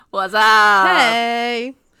What's up?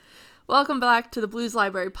 Hey! Welcome back to the Blues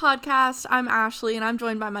Library podcast. I'm Ashley, and I'm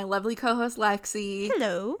joined by my lovely co-host Lexi.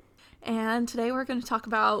 Hello. And today we're going to talk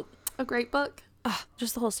about a great book.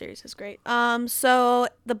 Just the whole series is great. So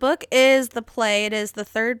the book is the play. It is the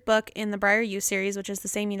third book in the Briar U series, which is the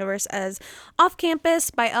same universe as Off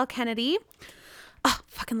Campus by Elle Kennedy.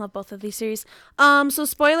 Fucking love both of these series. So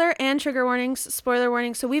spoiler and trigger warnings. Spoiler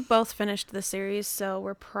warning. So we've both finished the series,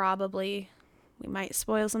 so we might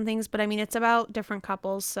spoil some things, but I mean, it's about different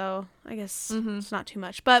couples, so I guess it's not too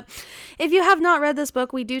much. But if you have not read this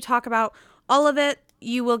book, we do talk about all of it.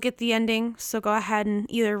 You will get the ending, so go ahead and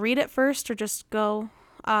either read it first or just go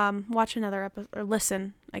watch another episode, or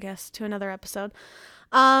listen, I guess, to another episode.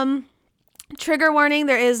 Trigger warning,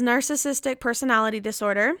 there is narcissistic personality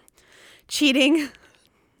disorder, cheating,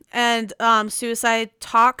 and suicide,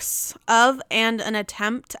 talks of and an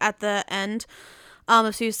attempt at the end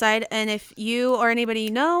of suicide. And if you or anybody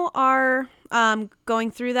you know are going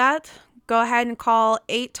through that, go ahead and call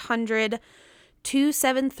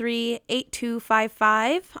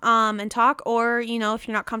 800-273-8255 and talk. Or, if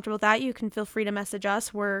you're not comfortable with that, you can feel free to message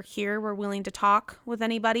us. We're here. We're willing to talk with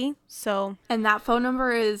anybody. And that phone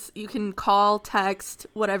number is, you can call, text,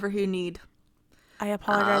 whatever you need. I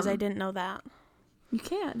apologize. I didn't know that. You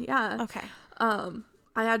can, yeah. Okay. I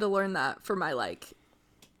had to learn that for my,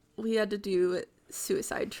 we had to do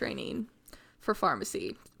suicide training for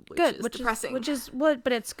pharmacy, which is depressing. But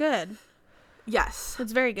it's good. Yes.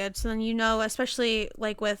 It's very good. So then especially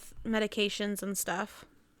with medications and stuff.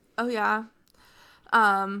 Oh, yeah.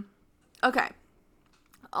 Okay.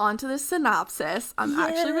 On to the synopsis. I'm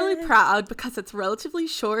actually really proud because it's relatively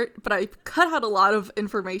short, but I cut out a lot of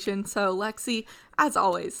information. So, Lexi, as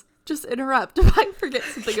always, just interrupt if I forget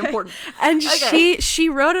something important. And she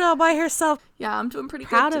wrote it all by herself. Yeah, I'm doing pretty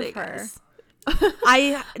proud good today, of her. guys.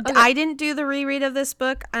 I didn't do the reread of this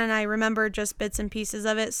book, and I remember just bits and pieces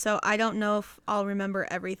of it, so I don't know if I'll remember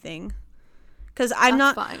everything. Because Fine.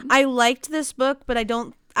 I liked this book, but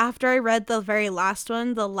after I read the last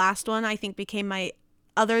one I think became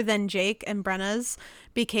other than Jake and Brenna's,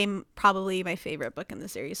 became probably my favorite book in the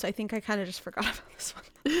series. So I think I kind of just forgot about this one.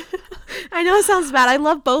 I know it sounds bad. I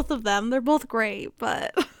love both of them. They're both great,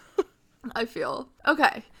 but I feel.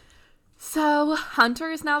 Okay. So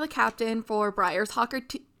Hunter is now the captain for Briar's Hawker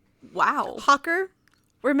team. Wow. Hawker?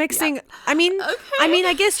 We're mixing. Yeah. Okay.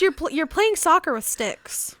 I guess you're playing soccer with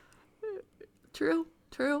sticks. True.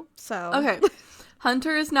 So. Okay.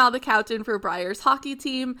 Hunter is now the captain for Briar's hockey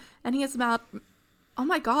team, and he is about... Oh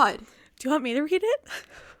my god. Do you want me to read it?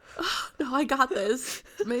 No, I got this.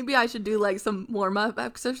 Maybe I should do some warm-up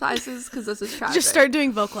exercises because this is tragic. Just start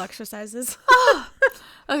doing vocal exercises.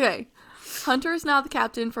 Okay. Hunter is now the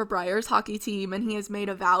captain for Briar's hockey team, and he has made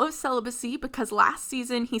a vow of celibacy because last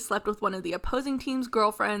season he slept with one of the opposing team's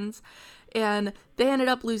girlfriends, and they ended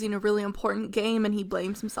up losing a really important game, and he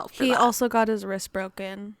blames himself for that. He also got his wrist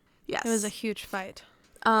broken. Yes. It was a huge fight.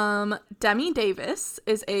 Demi Davis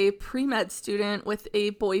is a pre-med student with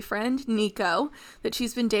a boyfriend, Nico, that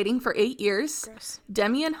she's been dating for 8 years. Gross.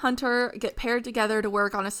 Demi and Hunter get paired together to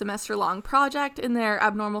work on a semester-long project in their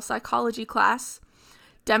abnormal psychology class.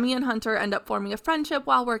 Demi and Hunter end up forming a friendship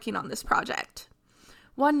while working on this project.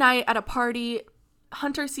 One night at a party,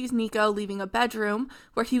 Hunter sees Nico leaving a bedroom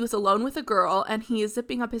where he was alone with a girl, and he is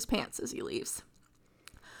zipping up his pants as he leaves.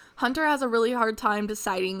 Hunter has a really hard time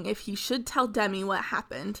deciding if he should tell Demi what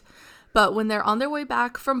happened, but when they're on their way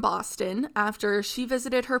back from Boston, after she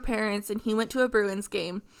visited her parents and he went to a Bruins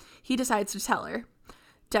game, he decides to tell her.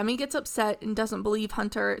 Demi gets upset and doesn't believe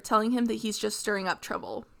Hunter, telling him that he's just stirring up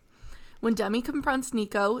trouble. When Demi confronts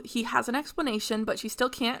Nico, he has an explanation, but she still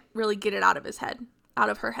can't really get it out of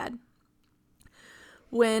her head.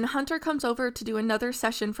 When Hunter comes over to do another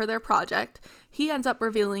session for their project, he ends up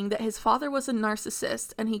revealing that his father was a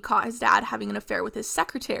narcissist and he caught his dad having an affair with his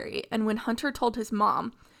secretary. And when Hunter told his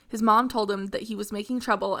mom told him that he was making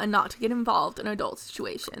trouble and not to get involved in adult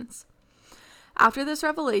situations. After this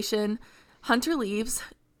revelation, Hunter leaves,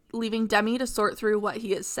 leaving Demi to sort through what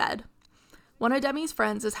he has said. One of Demi's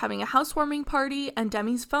friends is having a housewarming party and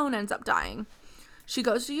Demi's phone ends up dying. She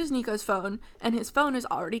goes to use Nico's phone, and his phone is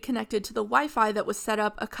already connected to the Wi-Fi that was set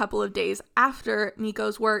up a couple of days after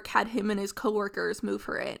Nico's work had him and his coworkers move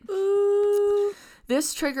her in. Ooh.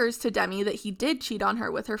 This triggers to Demi that he did cheat on her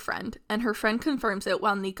with her friend, and her friend confirms it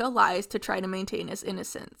while Nico lies to try to maintain his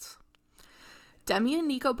innocence. Demi and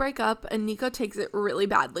Nico break up, and Nico takes it really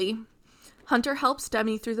badly. Hunter helps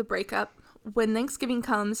Demi through the breakup. When Thanksgiving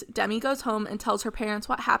comes, Demi goes home and tells her parents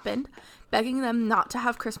what happened, begging them not to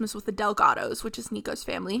have Christmas with the Delgados, which is Nico's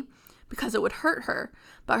family, because it would hurt her,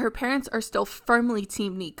 but her parents are still firmly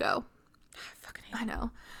Team Nico. I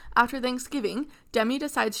know. After Thanksgiving, Demi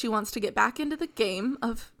decides she wants to get back into the game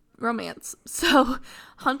of romance. So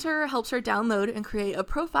Hunter helps her download and create a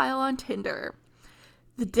profile on Tinder.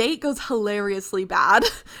 The date goes hilariously bad.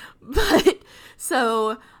 But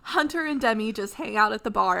so Hunter and Demi just hang out at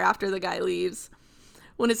the bar after the guy leaves.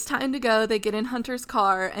 When it's time to go, they get in Hunter's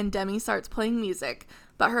car and Demi starts playing music,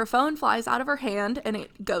 but her phone flies out of her hand and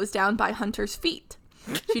it goes down by Hunter's feet.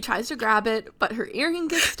 She tries to grab it, but her earring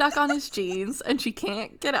gets stuck on his jeans and she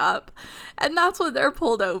can't get up. And that's when they're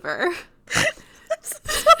pulled over.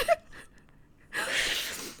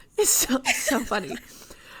 It's so funny.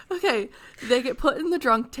 Okay, they get put in the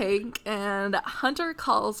drunk tank and Hunter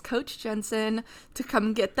calls Coach Jensen to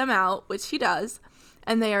come get them out, which he does,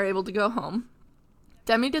 and they are able to go home.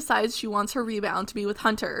 Demi decides she wants her rebound to be with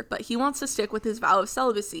Hunter, but he wants to stick with his vow of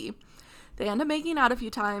celibacy. They end up making out a few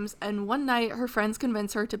times, and one night her friends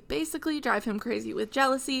convince her to basically drive him crazy with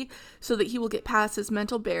jealousy so that he will get past his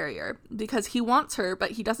mental barrier, because he wants her,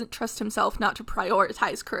 but he doesn't trust himself not to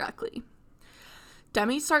prioritize correctly.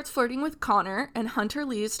 Demi starts flirting with Connor, and Hunter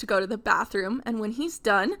leaves to go to the bathroom, and when he's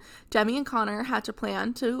done, Demi and Connor hatch a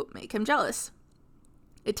plan to make him jealous.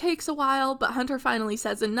 It takes a while, but Hunter finally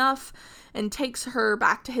says enough and takes her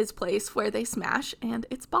back to his place where they smash, and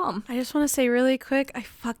it's bomb. I just want to say really quick, I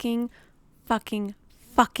fucking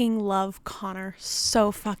love Connor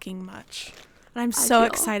so fucking much. And I'm so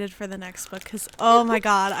excited for the next book because, oh my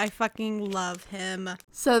god, I fucking love him.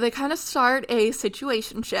 So they kind of start a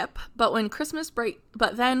situationship, but then Christmas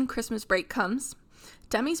break comes.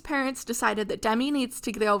 Demi's parents decided that Demi needs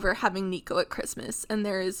to get over having Nico at Christmas, and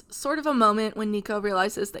there is sort of a moment when Nico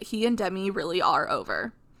realizes that he and Demi really are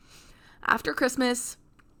over. After Christmas,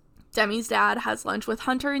 Demi's dad has lunch with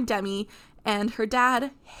Hunter and Demi, and her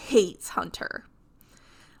dad hates Hunter.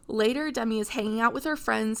 Later, Demi is hanging out with her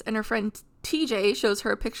friends, and her friend TJ shows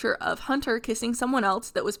her a picture of Hunter kissing someone else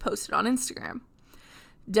that was posted on Instagram.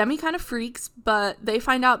 Demi kind of freaks, but they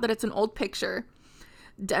find out that it's an old picture.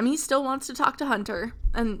 Demi still wants to talk to Hunter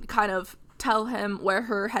and kind of tell him where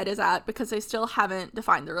her head is at because they still haven't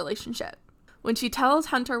defined the relationship. When she tells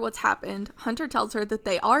Hunter what's happened, Hunter tells her that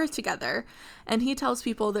they are together, and he tells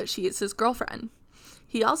people that she is his girlfriend.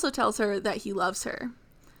 He also tells her that he loves her.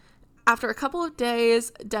 After a couple of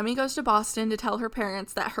days, Demi goes to Boston to tell her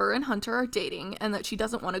parents that her and Hunter are dating and that she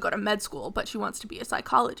doesn't want to go to med school, but she wants to be a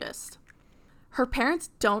psychologist. Her parents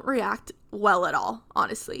don't react well at all,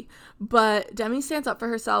 honestly, but Demi stands up for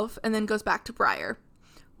herself and then goes back to Briar.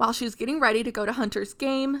 While she's getting ready to go to Hunter's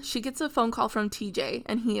game, she gets a phone call from TJ,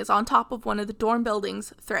 and he is on top of one of the dorm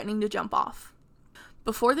buildings, threatening to jump off.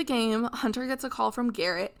 Before the game, Hunter gets a call from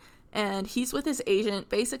Garrett, and he's with his agent,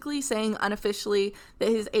 basically saying unofficially that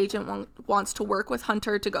his agent wants to work with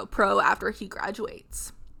Hunter to go pro after he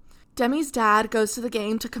graduates. Demi's dad goes to the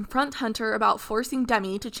game to confront Hunter about forcing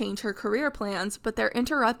Demi to change her career plans, but they're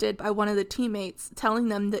interrupted by one of the teammates telling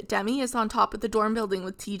them that Demi is on top of the dorm building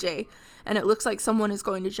with TJ, and it looks like someone is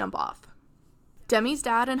going to jump off. Demi's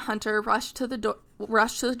dad and Hunter rush to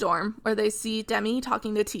the dorm, where they see Demi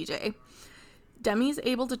talking to TJ. Demi's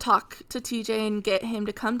able to talk to TJ and get him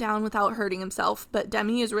to come down without hurting himself, but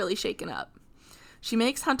Demi is really shaken up. She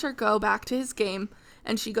makes Hunter go back to his game,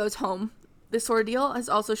 and she goes home. This ordeal has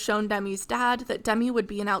also shown Demi's dad that Demi would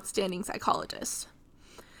be an outstanding psychologist.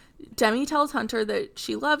 Demi tells Hunter that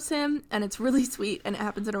she loves him, and it's really sweet, and it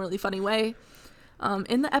happens in a really funny way.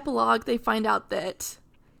 In the epilogue, they find out that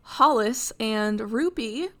Hollis and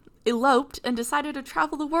Ruby eloped and decided to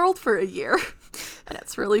travel the world for a year. And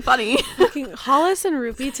it's really funny. Hollis and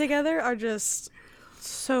Ruby together are just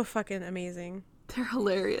so fucking amazing. They're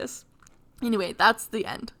hilarious. Anyway, that's the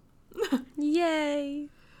end. Yay.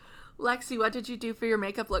 Lexi, what did you do for your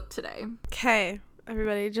makeup look today? Okay,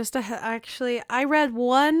 everybody,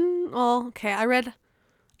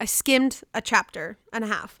 I skimmed a chapter and a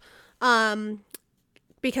half.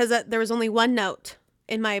 Because there was only one note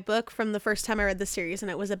in my book from the first time I read the series, and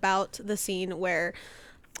it was about the scene where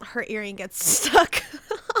her earring gets stuck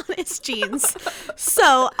on his jeans.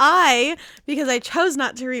 So because I chose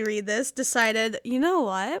not to reread this, decided, you know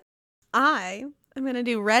what? I'm going to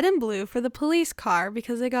do red and blue for the police car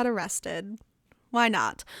because they got arrested. Why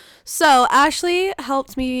not? So Ashley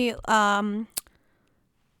helped me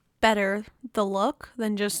better the look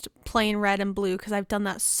than just plain red and blue because I've done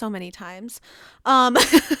that so many times.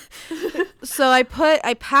 So I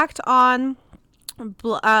packed on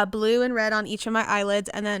blue and red on each of my eyelids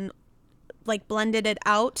and then like blended it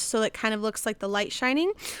out so it kind of looks like the light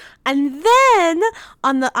shining. And then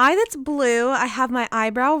on the eye that's blue, I have my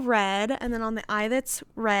eyebrow red, and then on the eye that's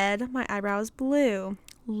red, my eyebrow is blue.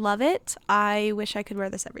 Love it. I wish I could wear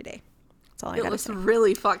this every day. That's all I It gotta looks say.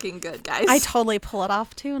 really fucking good, guys. I totally pull it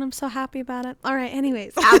off too, and I'm so happy about it. All right,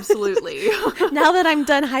 anyways. Absolutely. Now that I'm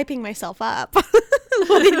done hyping myself up,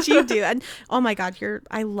 what did you do? And oh my god,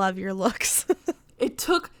 I love your looks. It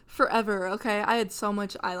took forever, okay? I had so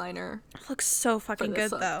much eyeliner. It looks so fucking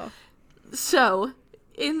good though. So,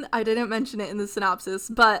 I didn't mention it in the synopsis,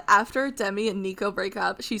 but after Demi and Nico break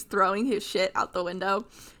up, she's throwing his shit out the window,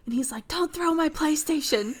 and he's like, "Don't throw my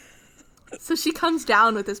PlayStation." So she comes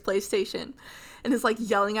down with his PlayStation and is like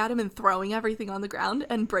yelling at him and throwing everything on the ground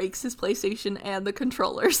and breaks his PlayStation and the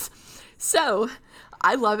controllers. So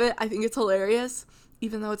I love it. I think it's hilarious,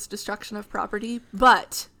 even though it's destruction of property,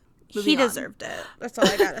 but he deserved it. That's all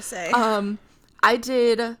I gotta say. I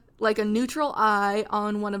did like a neutral eye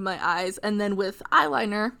on one of my eyes, and then with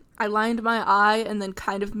eyeliner, I lined my eye and then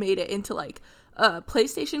kind of made it into like a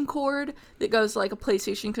PlayStation cord that goes to like a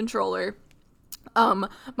PlayStation controller.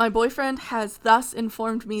 My boyfriend has thus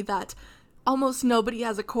informed me that almost nobody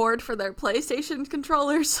has a cord for their PlayStation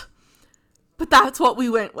controllers, but that's what we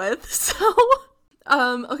went with. So,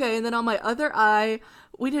 okay, and then on my other eye,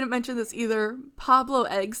 we didn't mention this either, Pablo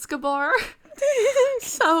Escobar.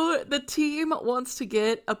 So the team wants to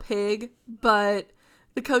get a pig, but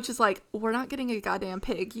the coach is like, "We're not getting a goddamn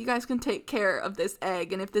pig. You guys can take care of this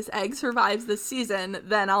egg, and if this egg survives this season,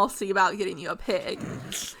 then I'll see about getting you a pig."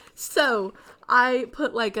 So I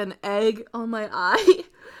put like an egg on my eye,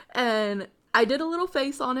 and I did a little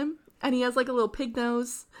face on him, and he has like a little pig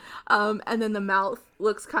nose, and then the mouth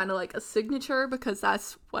looks kind of like a signature because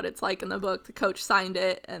that's what it's like in the book. The coach signed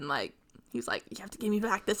it, and like he's like, "You have to give me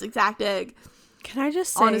back this exact egg." Can I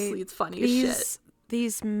just say, honestly, it's funny as shit.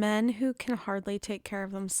 These men who can hardly take care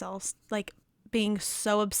of themselves, like being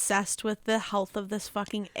so obsessed with the health of this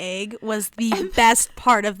fucking egg, was the best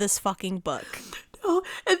part of this fucking book. No,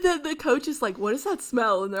 and then the coach is like, "What does that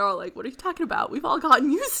smell?" And they're all like, "What are you talking about? We've all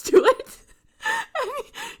gotten used to it." And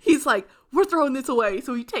he's like, "We're throwing this away."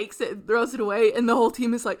 So he takes it and throws it away, and the whole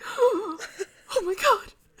team is like, "Oh my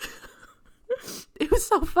god." It was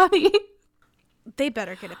so funny. They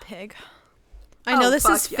better get a pig. I know this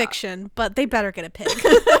is fiction, but they better get a pig.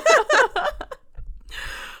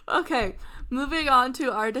 Okay, moving on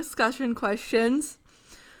to our discussion questions.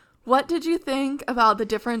 What did you think about the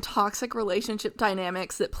different toxic relationship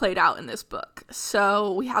dynamics that played out in this book?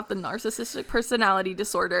 So we have the narcissistic personality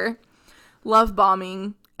disorder, love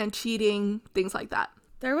bombing, and cheating, things like that.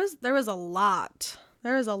 There was a lot.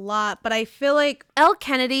 There was a lot, but I feel like Elle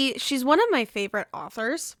Kennedy, she's one of my favorite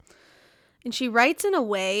authors, and she writes in a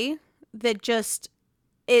way that just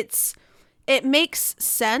it makes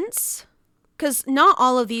sense, because not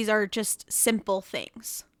all of these are just simple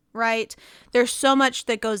things, right? There's so much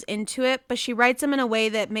that goes into it, but she writes them in a way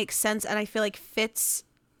that makes sense, and I feel like fits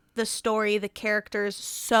the story, the characters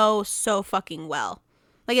so fucking well.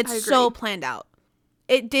 Like, it's so planned out.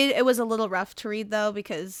 It was a little rough to read though,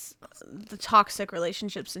 because the toxic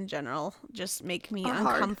relationships in general just make me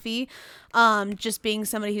uncomfy. Just being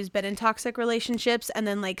somebody who's been in toxic relationships and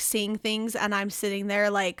then like seeing things, and I'm sitting there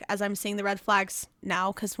like, as I'm seeing the red flags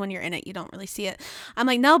now, because when you're in it you don't really see it, I'm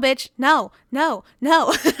like, "No, bitch, no."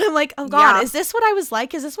 I'm like, "Oh god, Is this what I was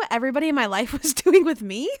like? Is this what everybody in my life was doing with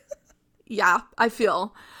me?" Yeah, I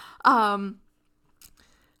feel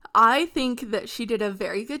I think that she did a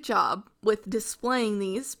very good job with displaying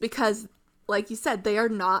these because, like you said, they are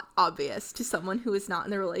not obvious to someone who is not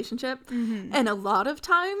in a relationship. Mm-hmm. And a lot of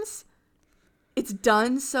times, it's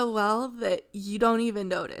done so well that you don't even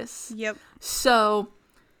notice. Yep. So,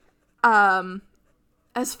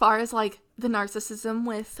 as far as, like, the narcissism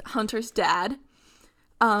with Hunter's dad,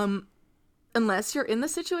 unless you're in the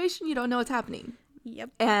situation, you don't know what's happening. Yep.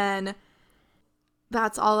 And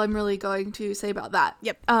that's all I'm really going to say about that.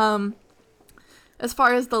 Yep. As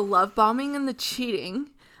far as the love bombing and the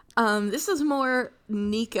cheating, this is more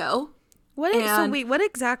Nico. What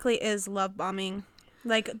exactly is love bombing?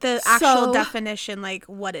 Like, the actual definition, like,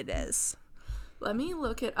 what it is. Let me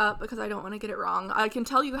look it up because I don't want to get it wrong. I can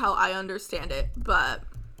tell you how I understand it, but...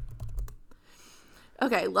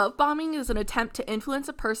 Okay, love bombing is an attempt to influence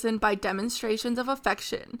a person by demonstrations of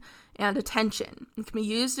affection and attention. It can be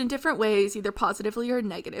used in different ways, either positively or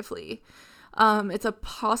negatively. It's a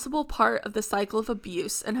possible part of the cycle of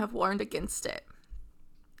abuse and have warned against it.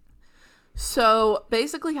 So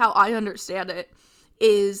basically how I understand it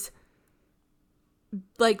is,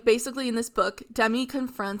 like, basically in this book, Demi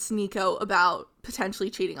confronts Nico about potentially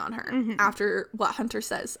cheating on her after what Hunter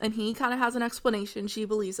says. And he kind of has an explanation. She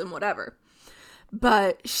believes him, whatever.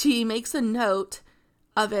 But she makes a note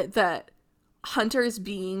of it that Hunter is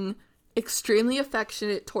being extremely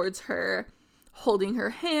affectionate towards her, holding her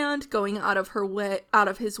hand, going out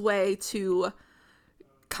of his way to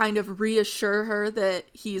kind of reassure her that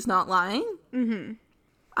he's not lying. Mm-hmm.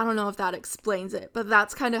 I don't know if that explains it, but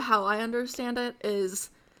that's kind of how I understand it, is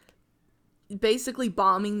basically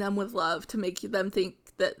bombing them with love to make them think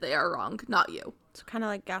that they are wrong, not you. It's kind of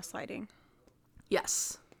like gaslighting.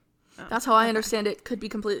 Yes. Oh, that's how I understand it. Could be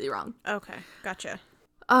completely wrong. Okay, gotcha.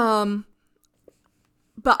 But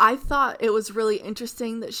I thought it was really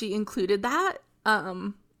interesting that she included that,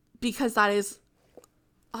 because that is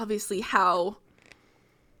obviously how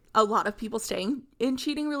a lot of people stay in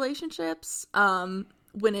cheating relationships,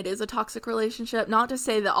 when it is a toxic relationship. Not to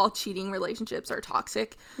say that all cheating relationships are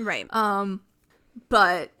toxic. Right.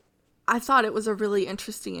 But I thought it was a really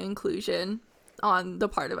interesting inclusion on the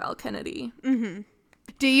part of Elle Kennedy. Mm-hmm.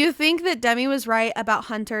 Do you think that Demi was right about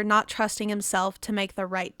Hunter not trusting himself to make the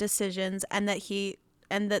right decisions, and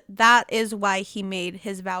that is why he made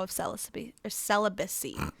his vow of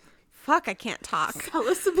celibacy? Fuck, I can't talk.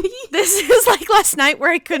 Celicaby? This is like last night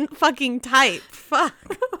where I couldn't fucking type. Fuck.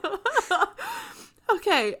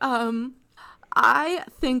 Okay, I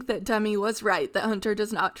think that Demi was right that Hunter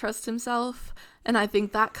does not trust himself, and I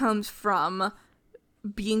think that comes from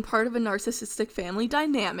being part of a narcissistic family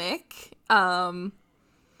dynamic.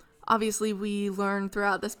 Obviously, we learn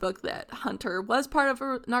throughout this book that Hunter was part of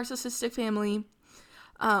a narcissistic family,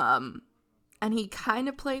 and he kind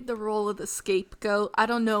of played the role of the scapegoat. I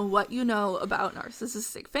don't know what you know about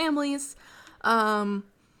narcissistic families,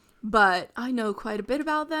 but I know quite a bit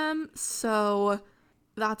about them, so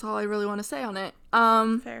that's all I really want to say on it.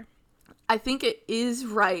 Fair. I think it is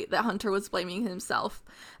right that Hunter was blaming himself,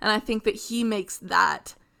 and I think that he makes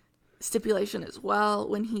that stipulation as well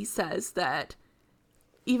when he says that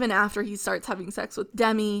even after he starts having sex with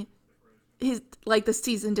Demi, the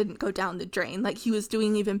season didn't go down the drain. Like, he was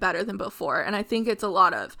doing even better than before, and I think it's a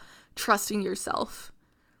lot of trusting yourself.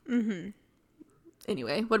 Mm-hmm.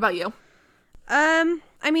 Anyway, what about you?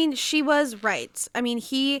 I mean, she was right. I mean,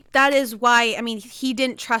 he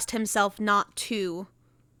didn't trust himself not to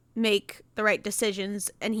make the right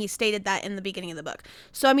decisions, and he stated that in the beginning of the book.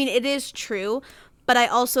 So, I mean, it is true, but I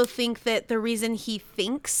also think that the reason he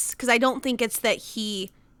thinks, because I don't think it's that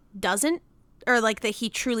he doesn't, or like that he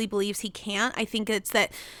truly believes he can't. I think it's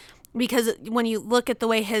that because when you look at the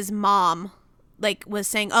way his mom like was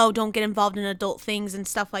saying, oh, don't get involved in adult things and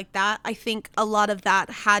stuff like that, I think a lot of that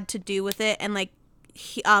had to do with it, and like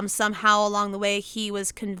he, somehow along the way he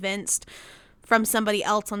was convinced from somebody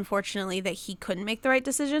else, unfortunately, that he couldn't make the right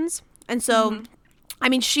decisions. And so I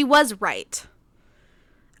mean, she was right.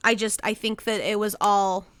 I think that it was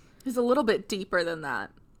all... It's a little bit deeper than that.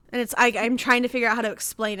 And I'm trying to figure out how to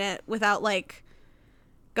explain it without, like,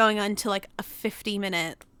 going on to, like, a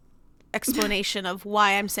 50-minute explanation of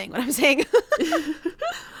why I'm saying what I'm saying.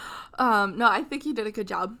 No, I think you did a good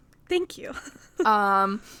job. Thank you.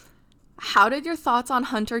 How did your thoughts on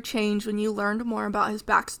Hunter change when you learned more about his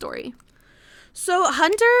backstory? So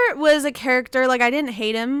Hunter was a character, like, I didn't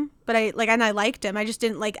hate him, but I liked him. I just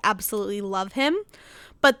didn't, like, absolutely love him.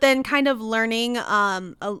 But then kind of learning,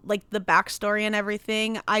 like, the backstory and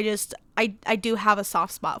everything, I do have a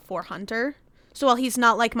soft spot for Hunter. So while he's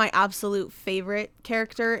not, like, my absolute favorite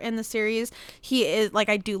character in the series, he is, like,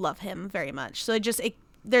 I do love him very much. So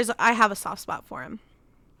I have a soft spot for him.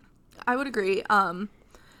 I would agree.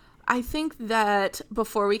 I think that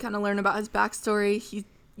before we kind of learn about his backstory,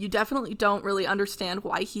 you definitely don't really understand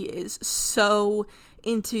why he is so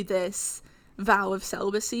into this vow of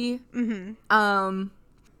celibacy. Mm-hmm.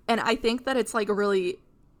 And I think that it's, like, really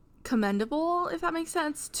commendable, if that makes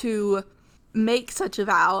sense, to make such a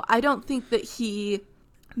vow. I don't think that he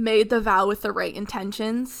made the vow with the right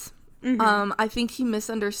intentions. Mm-hmm. I think he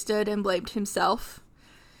misunderstood and blamed himself.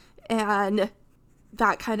 And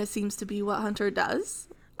that kind of seems to be what Hunter does.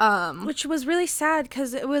 Which was really sad,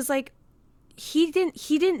 because it was, like, he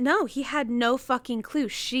didn't know. He had no fucking clue.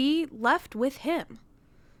 She left with him.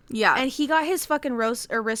 Yeah. And he got his fucking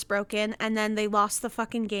wrist broken, and then they lost the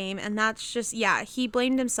fucking game, and that's just, yeah, he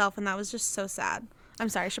blamed himself, and that was just so sad. I'm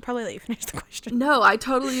sorry, I should probably let you finish the question. No, I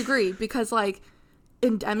totally agree, because, like,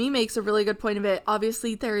 and Demi makes a really good point of it.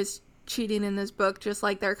 Obviously, there is cheating in this book, just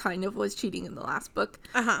like there kind of was cheating in the last book.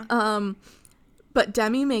 Uh-huh. But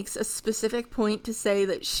Demi makes a specific point to say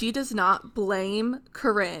that she does not blame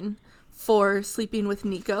Corinne for sleeping with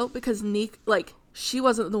Nico, because she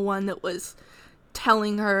wasn't the one that was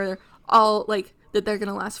telling her all, like, that they're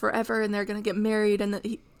gonna last forever and they're gonna get married and that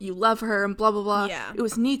you love her and blah blah blah. Yeah. It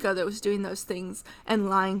was Nico that was doing those things and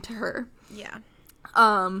lying to her. Yeah.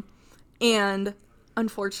 And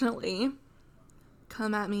unfortunately,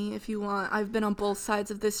 come at me if you want, I've been on both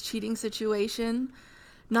sides of this cheating situation.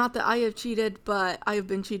 Not that I have cheated, but I have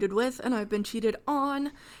been cheated with and I've been cheated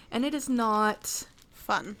on, and it is not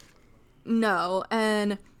fun. No,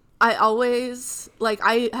 and I always, like,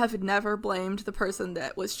 I have never blamed the person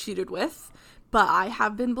that was cheated with, but I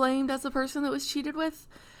have been blamed as the person that was cheated with.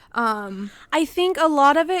 I think a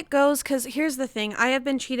lot of it goes, because here's the thing, I have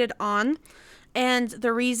been cheated on, and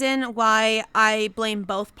the reason why I blame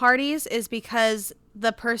both parties is because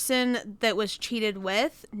the person that was cheated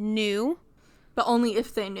with knew. But only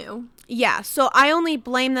if they knew. Yeah, so I only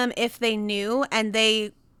blame them if they knew and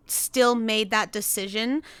they still made that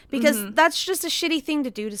decision, because that's just a shitty thing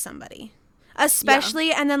to do to somebody.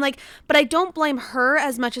 Especially, and then, like, but I don't blame her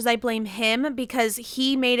as much as I blame him, because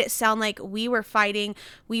he made it sound like we were fighting,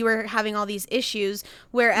 we were having all these issues,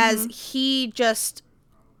 whereas he just,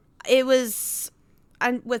 it was,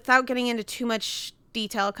 without getting into too much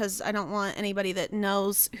detail, because I don't want anybody that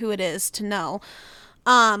knows who it is to know,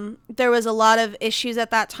 there was a lot of issues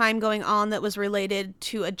at that time going on that was related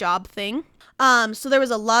to a job thing. So there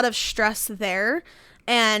was a lot of stress there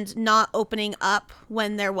and not opening up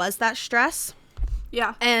when there was that stress.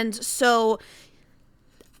 Yeah. And so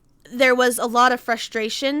there was a lot of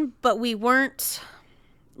frustration, but we weren't,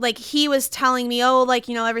 like, he was telling me, oh, like,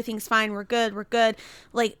 you know, everything's fine, we're good.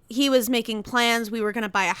 Like, he was making plans, we were going to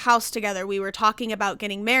buy a house together, we were talking about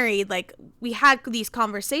getting married, like, we had these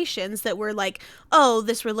conversations that were like, oh,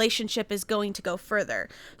 this relationship is going to go further.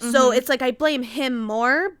 So it's like, I blame him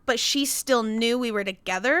more, but she still knew we were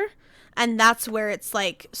together, and that's where it's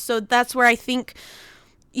like, so that's where I think,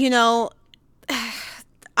 you know,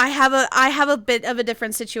 I have a bit of a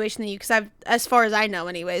different situation than you, because as far as I know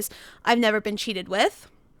anyways, I've never been cheated with.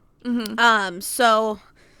 So,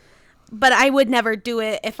 but I would never do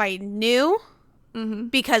it if I knew,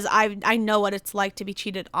 because I know what it's like to be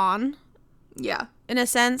cheated on. Yeah. In a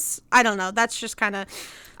sense. I don't know. That's just kind of,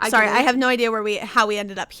 sorry, I have no idea how we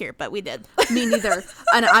ended up here, but we did. Me neither.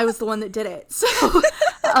 And I was the one that did it. So,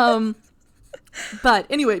 but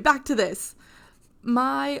anyway, back to this.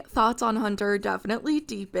 My thoughts on Hunter definitely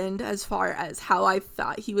deepened as far as how I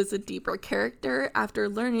thought he was a deeper character after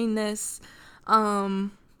learning this. I'll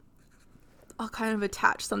kind of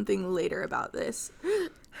attach something later about this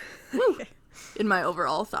in my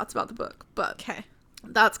overall thoughts about the book, but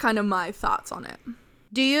that's kind of my thoughts on it.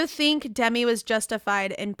 Do you think Demi was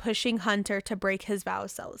justified in pushing Hunter to break his vow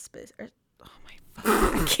of celibacy? Oh my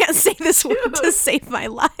fuck, I can't say this word to save my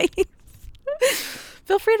life.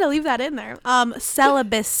 Feel free to leave that in there.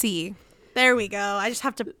 Celibacy. There we go. I just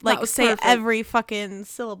have to say perfect. Every fucking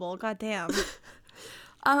syllable. God damn.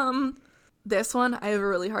 This one I have a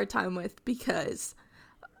really hard time with, because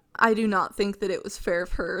I do not think that it was fair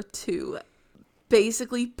of her to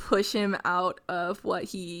basically push him out of what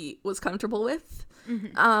he was comfortable with.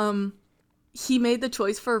 He made the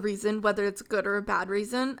choice for a reason, whether it's a good or a bad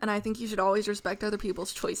reason, and I think you should always respect other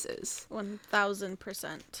people's choices.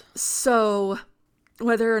 1000%. So,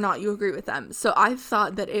 whether or not you agree with them. So I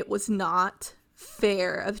thought that it was not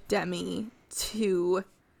fair of Demi to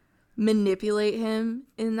manipulate him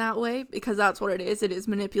in that way, because that's what it is. It is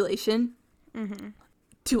manipulation.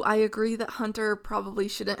 Do I agree that Hunter probably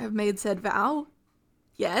shouldn't have made said vow?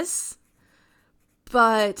 Yes.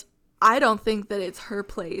 But I don't think that it's her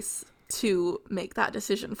place to make that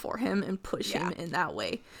decision for him and push him in that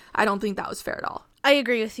way. I don't think that was fair at all. I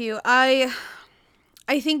agree with you. I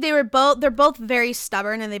think they're both very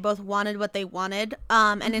stubborn, and they both wanted what they wanted.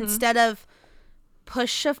 And instead of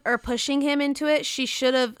pushing him into it, she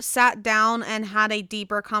should have sat down and had a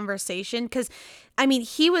deeper conversation, because I mean,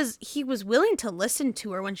 he was willing to listen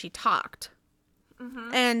to her when she talked.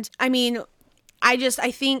 And I mean,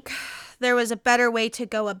 I think there was a better way to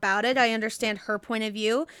go about it. I understand her point of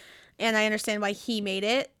view, and I understand why he made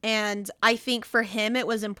it, and I think for him it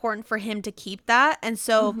was important for him to keep that. And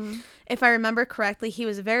so if I remember correctly, he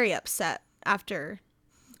was very upset after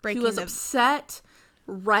breaking. He was upset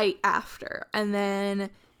right after, and then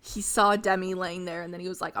he saw Demi laying there, and then he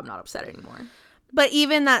was like, I'm not upset anymore. But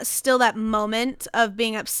even that moment of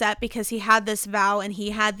being upset, because he had this vow and he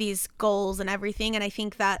had these goals and everything, and I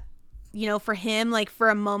think that, you know, for him, like, for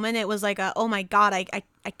a moment it was like oh my god, I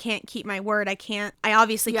can't keep my word, I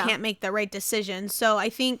obviously can't make the right decision. So I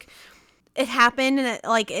think it happened,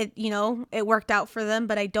 and it worked out for them,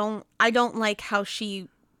 but I don't like how she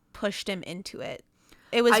pushed him into it.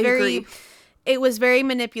 It was agree. It was very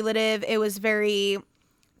manipulative. It was very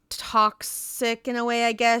toxic in a way,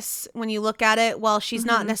 I guess, when you look at it. Well, she's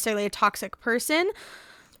not necessarily a toxic person.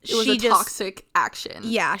 It was a toxic action.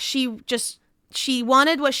 Yeah, she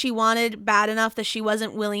wanted what she wanted bad enough that she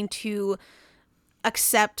wasn't willing to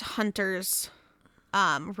accept Hunter's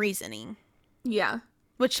reasoning. Yeah.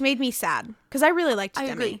 Which made me sad, because I really liked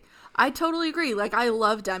Demi. Agree. I totally agree. Like, I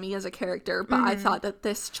love Demi as a character, but I thought that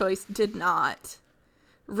this choice did not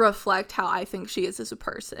reflect how I think she is as a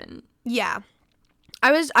person. Yeah.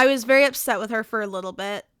 I was very upset with her for a little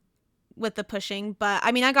bit with the pushing, but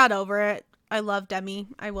I mean, I got over it. I love Demi.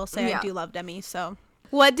 I will say I do love Demi. So,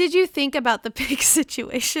 what did you think about the pig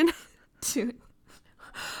situation? Dude,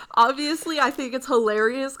 obviously, I think it's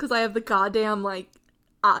hilarious because I have the goddamn, like,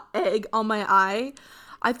 egg on my eye.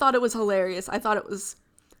 I thought it was hilarious. I thought it was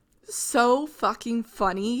so fucking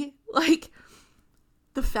funny. Like,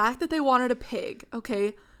 the fact that they wanted a pig,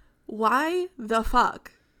 okay? Why the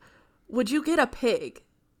fuck would you get a pig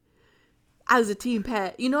as a team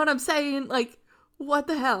pet? You know what I'm saying? Like, what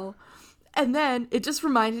the hell? And then it just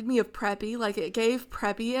reminded me of Preppy. Like, it gave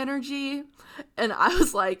Preppy energy. And I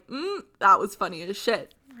was like, that was funny as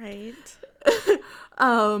shit. Right.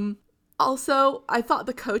 Also, I thought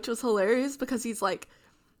the coach was hilarious because he's like,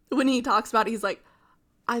 when he talks about it, he's like,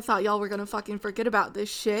 I thought y'all were gonna fucking forget about this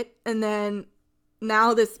shit. And then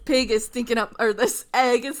now this pig is stinking up, or this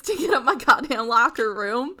egg is stinking up my goddamn locker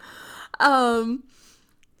room. I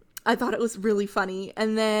thought it was really funny.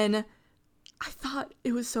 And then I thought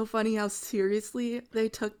it was so funny how seriously they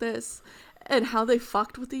took this and how they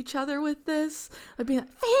fucked with each other with this. I'd be like,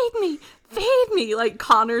 feed me. Like,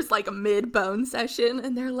 Connor's like a mid-bone session,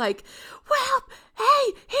 and they're like, well,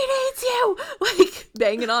 hey, he needs you. Like,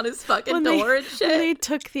 banging on his fucking door and shit. When they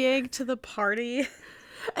took the egg to the party.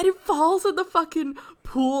 And it falls in the fucking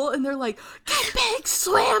pool, and they're like, get big,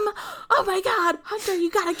 swim. Oh my God, Hunter,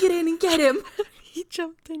 you gotta get in and get him. He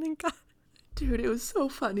jumped in and got it. Dude, it was so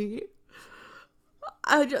funny.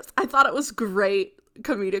 I thought it was great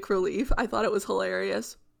comedic relief. I thought it was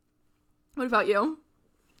hilarious. What about you?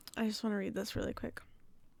 I just want to read this really quick.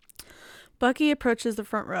 Bucky approaches the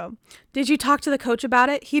front row. Did you talk to the coach about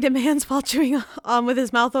it? He demands while chewing on with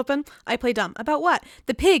his mouth open. I play dumb. About what?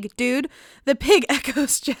 The pig, dude. The pig,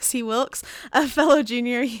 echoes Jesse Wilkes, a fellow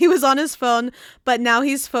junior. He was on his phone, but now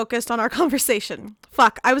he's focused on our conversation.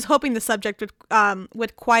 Fuck, I was hoping the subject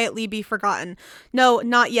would quietly be forgotten. No,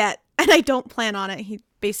 not yet. And I don't plan on it. He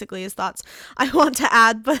basically his thoughts. I want to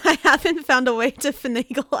add, but I haven't found a way to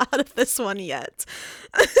finagle out of this one yet.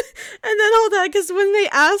 And then hold on, because when they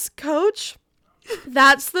ask Coach,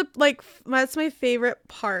 that's my favorite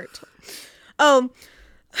part.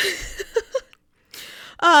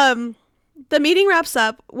 The meeting wraps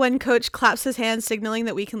up when Coach claps his hands, signaling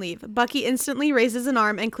that we can leave. Bucky instantly raises an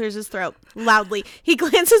arm and clears his throat. Loudly. He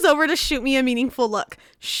glances over to shoot me a meaningful look.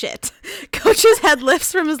 Shit. Coach's head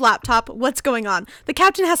lifts from his laptop. What's going on? The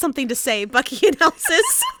captain has something to say, Bucky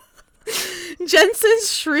announces.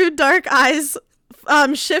 Jensen's shrewd dark eyes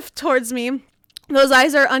shift towards me. Those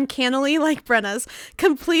eyes are uncannily like Brenna's,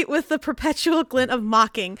 complete with the perpetual glint of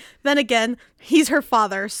mocking. Then again, he's her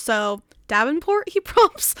father, so... Davenport, he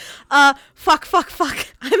prompts. Fuck.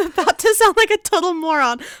 I'm about to sound like a total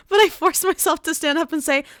moron, but I force myself to stand up and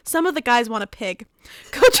say, some of the guys want a pig.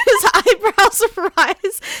 Coach's eyebrows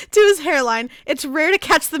rise to his hairline. It's rare to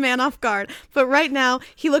catch the man off guard, but right now,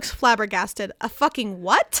 he looks flabbergasted. A fucking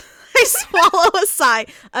what? I swallow a sigh.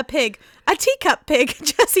 A pig. A teacup pig.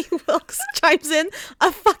 Jesse Wilkes chimes in.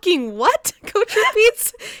 A fucking what? Coach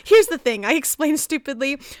repeats. Here's the thing, I explain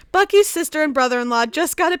stupidly. Bucky's sister and brother-in-law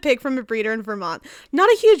just got a pig from a breeder in Vermont. Not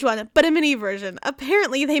a huge one, but a mini version.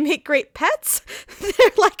 Apparently, they make great pets.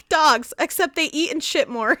 They're like dogs, except they eat and shit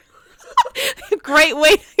more. Great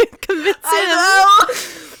way to convince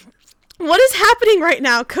him. What is happening right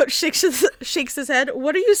now? Coach shakes his head.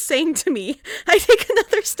 What are you saying to me? I take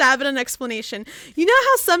another stab at an explanation. You know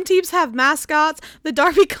how some teams have mascots? The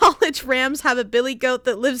Darby College Rams have a billy goat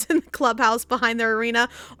that lives in the clubhouse behind their arena,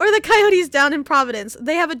 or the Coyotes down in Providence.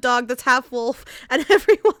 They have a dog that's half wolf, and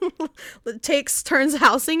everyone takes turns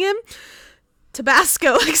housing him.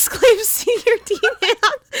 Tabasco, exclaims senior D-man.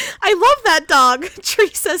 I love that dog,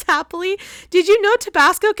 Tree says happily. Did you know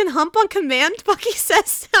Tabasco can hump on command? Bucky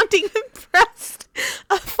says, sounding impressed.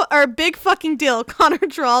 Or big fucking deal, Connor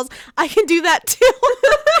drawls. I can do that too.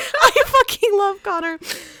 I fucking love Connor.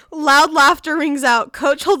 Loud laughter rings out.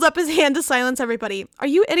 Coach holds up his hand to silence everybody. Are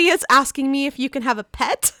you idiots asking me if you can have a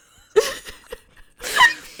pet?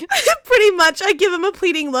 Pretty much, I give him a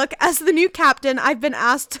pleading look. As the new captain, I've been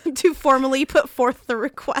asked to formally put forth the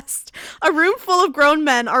request. A room full of grown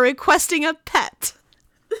men are requesting a pet.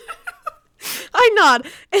 I nod.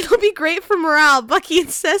 It'll be great for morale, Bucky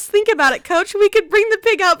insists. Think about it, Coach. We could bring the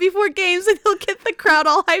pig out before games and he'll get the crowd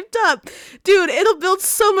all hyped up. Dude, it'll build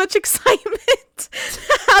so much excitement.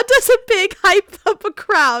 How does a pig hype up a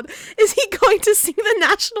crowd? Is he going to sing the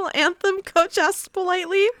national anthem? Coach asks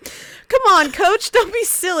politely. Come on, Coach. Don't be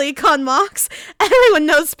silly, Con mocks. Everyone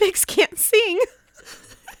knows pigs can't sing.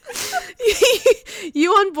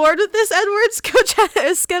 You on board with this, Edwards? Coach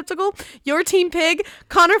is skeptical. Your team pig.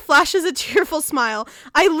 Connor flashes a tearful smile.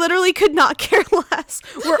 I literally could not care less.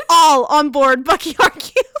 We're all on board, Bucky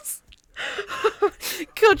argues.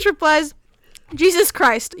 Coach replies, Jesus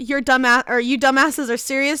Christ, you dumbasses are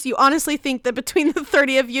serious? You honestly think that between the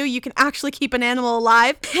 30 of you, you can actually keep an animal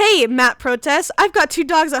alive? Hey, Matt protests. I've got 2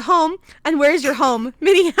 dogs at home. And where's your home?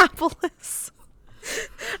 Minneapolis.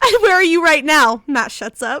 And where are you right now? Matt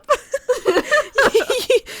shuts up.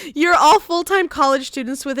 You're all full-time college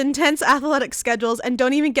students with intense athletic schedules, and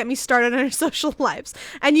don't even get me started on your social lives.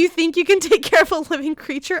 And you think you can take care of a living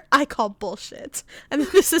creature? I call bullshit. And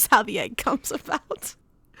this is how the egg comes about.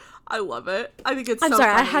 I love it. I think it's I'm so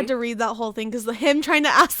sorry, funny. I had to read that whole thing because him trying to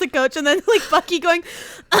ask the coach and then like Bucky going,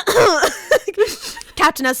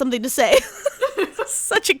 Captain has something to say.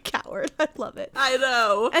 Such a coward. I love it. I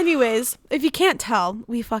know. Anyways, if you can't tell,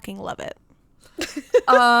 we fucking love it.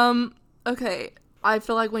 Okay. I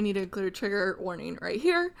feel like we need a clear trigger warning right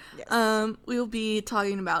here. Yes. We'll be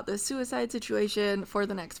talking about the suicide situation for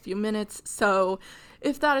the next few minutes. So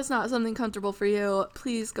if that is not something comfortable for you,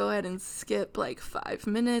 please go ahead and skip like 5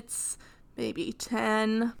 minutes, maybe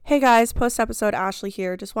 10. Hey guys, post-episode Ashley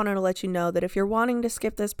here. Just wanted to let you know that if you're wanting to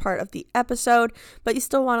skip this part of the episode, but you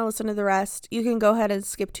still want to listen to the rest, you can go ahead and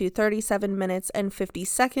skip to 37 minutes and 50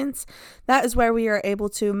 seconds. That is where we are able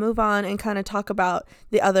to move on and kind of talk about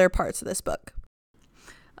the other parts of this book.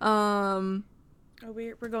 We're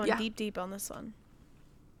going deep on this one.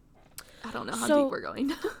 I don't know how deep we're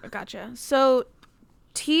going. Gotcha. So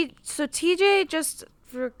TJ, just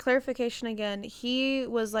for clarification again, he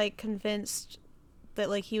was like convinced that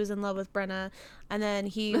like he was in love with Brenna, and then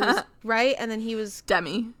he was right, and then he was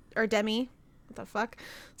Demi. What the fuck?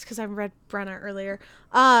 It's because I read Brenna earlier.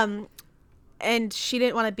 And she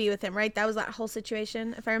didn't want to be with him, right? That was that whole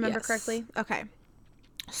situation, if I remember correctly. Okay.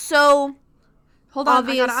 So hold on,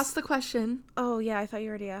 I gotta ask the question. Oh yeah, I thought you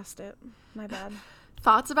already asked it. My bad.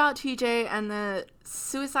 Thoughts about TJ and the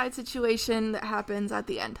suicide situation that happens at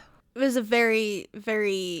the end? It was a very,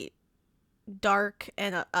 very dark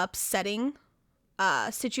and upsetting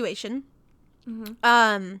situation.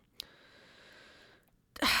 Mm-hmm.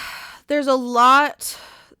 There's a lot,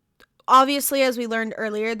 obviously, as we learned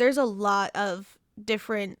earlier, there's a lot of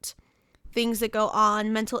different things that go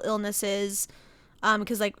on, mental illnesses,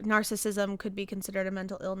 because like narcissism could be considered a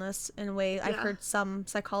mental illness in a way. Yeah. I've heard some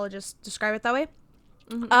psychologists describe it that way.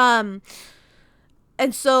 Mm-hmm.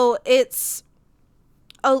 And so it's,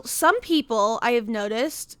 some people I have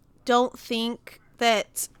noticed don't think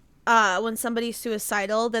that when somebody's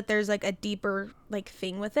suicidal that there's like a deeper like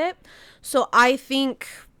thing with it. So I think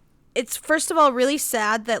it's, first of all, really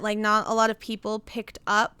sad that like not a lot of people picked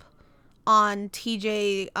up on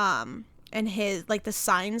TJ and his like the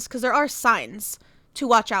signs, because there are signs to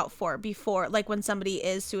watch out for before, like when somebody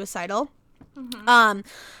is suicidal. Mm-hmm.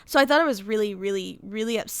 So I thought it was really, really,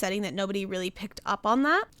 really upsetting that nobody really picked up on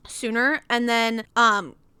that sooner. And then,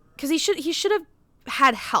 because he should have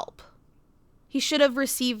had help. He should have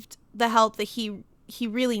received the help that he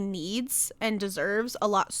really needs and deserves a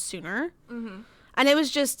lot sooner. Mm-hmm. And it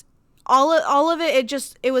was just all of it.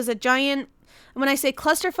 It was a giant. When I say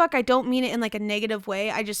clusterfuck, I don't mean it in like a negative way.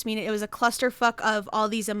 I just mean it was a clusterfuck of all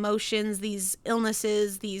these emotions, these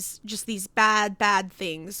illnesses, these bad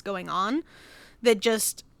things going on that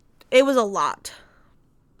just, it was a lot.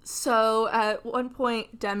 So at one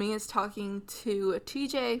point, Demi is talking to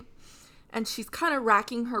TJ, and she's kind of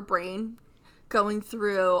racking her brain, going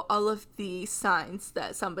through all of the signs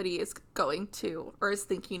that somebody is going to or is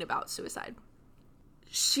thinking about suicide.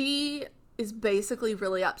 She is basically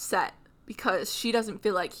really upset because she doesn't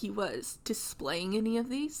feel like he was displaying any of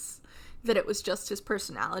these, that it was just his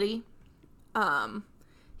personality.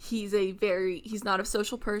 He's not a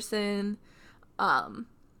social person.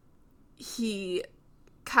 He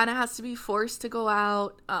kind of has to be forced to go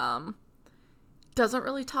out. Doesn't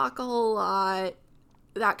really talk a whole lot,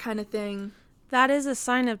 that kind of thing. That is a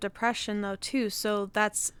sign of depression, though, too. So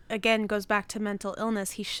that's, again, goes back to mental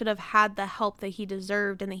illness. He should have had the help that he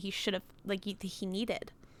deserved and that he should have, like, he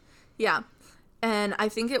needed. Yeah. And I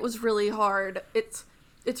think it was really hard. It's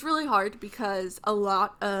really hard because a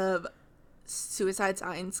lot of suicide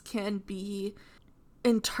signs can be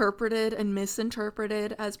interpreted and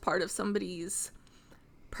misinterpreted as part of somebody's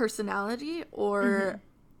personality or mm-hmm.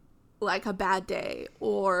 like a bad day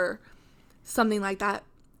or something like that.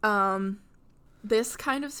 This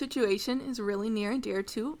kind of situation is really near and dear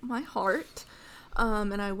to my heart,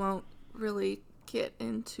 and I won't really get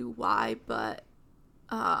into why, but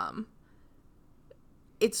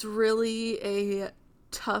it's really a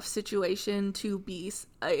tough situation to be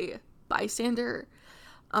a bystander.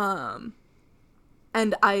 And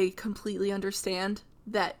I completely understand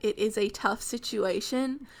that it is a tough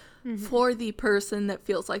situation for the person that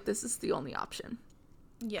feels like this is the only option.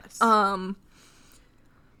 Yes. I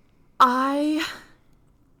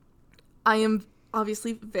am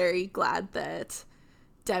obviously very glad that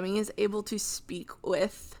Demi is able to speak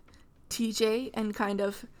with TJ and kind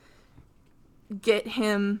of get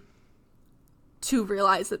him to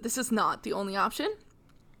realize that this is not the only option.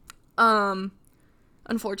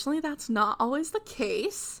 Unfortunately, that's not always the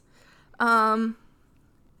case.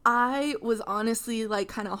 I was honestly like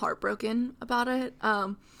kind of heartbroken about it,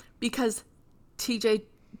 because TJ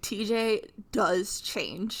does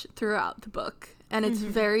change throughout the book, and it's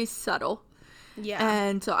very subtle. Yeah.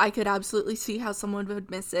 And so I could absolutely see how someone would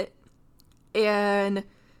miss it. And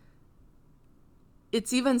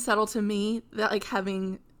it's even subtle to me that, like,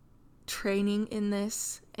 having training in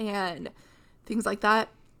this and things like that,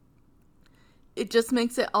 it just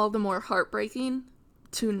makes it all the more heartbreaking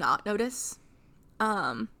to not notice.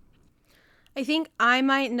 I think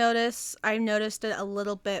I've noticed it a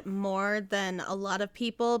little bit more than a lot of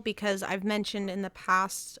people, because I've mentioned in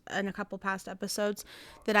a couple past episodes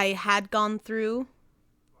that I had gone through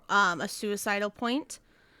a suicidal point.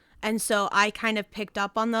 And so I kind of picked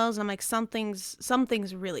up on those. I'm like, something's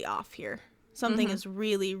really off here. Something is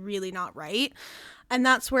really, really not right. And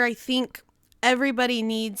that's where I think everybody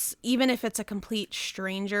needs, even if it's a complete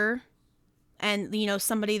stranger and,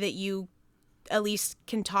 somebody that you at least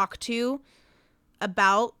can talk to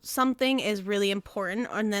about something, is really important.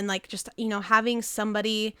 And then, like, just, having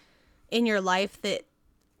somebody in your life that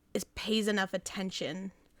pays enough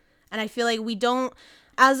attention. And I feel like we don't,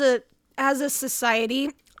 as a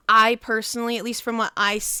society, I personally, at least from what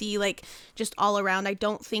I see, like, just all around, I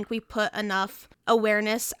don't think we put enough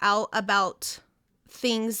awareness out about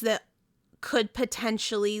things that could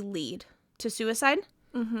potentially lead to suicide.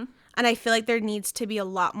 And I feel like there needs to be a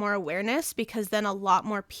lot more awareness, because then a lot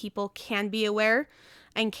more people can be aware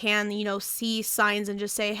and can, see signs and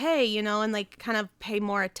just say, hey, and, like, kind of pay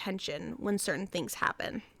more attention when certain things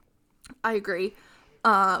happen. I agree.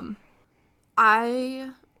 I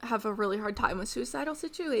have a really hard time with suicidal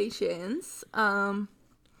situations. And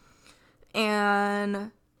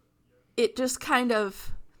it just kind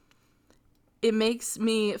of, it makes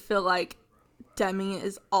me feel like Demi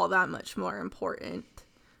is all that much more important.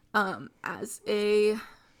 As a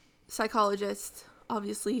psychologist,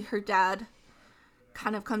 obviously her dad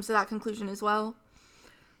kind of comes to that conclusion as well.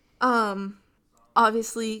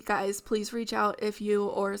 Obviously, guys, please reach out if you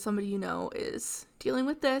or somebody you know is dealing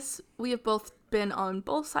with this. We have both been on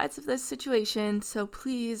both sides of this situation, so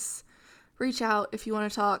please reach out if you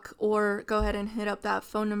want to talk, or go ahead and hit up that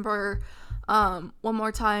phone number. One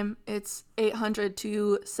more time, it's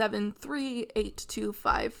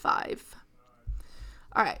 800-273-8255.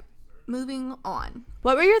 All right, moving on.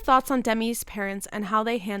 What were your thoughts on Demi's parents and how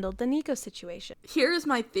they handled the Nico situation? Here's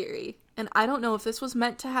my theory, and I don't know if this was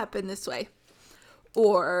meant to happen this way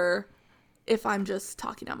or if I'm just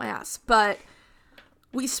talking out my ass, but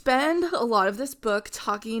we spend a lot of this book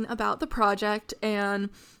talking about the project and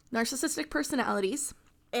narcissistic personalities,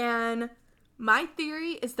 and my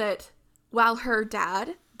theory is that while her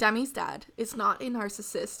dad, Demi's dad, is not a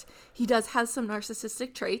narcissist, he does have some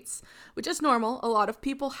narcissistic traits, which is normal. A lot of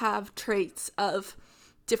people have traits of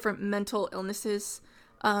different mental illnesses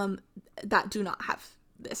that do not have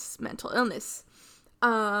this mental illness.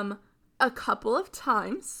 A couple of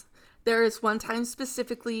times, there is one time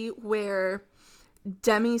specifically where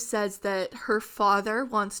Demi says that her father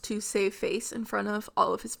wants to save face in front of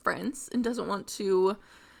all of his friends and doesn't want to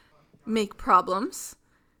make problems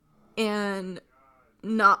and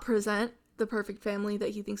not present the perfect family that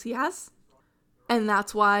he thinks he has. And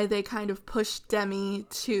that's why they kind of push Demi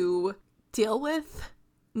to deal with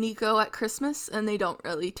Nico at Christmas, and they don't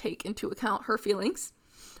really take into account her feelings,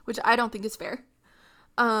 which I don't think is fair.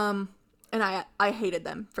 And I hated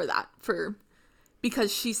them for that,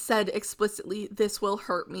 because she said explicitly, this will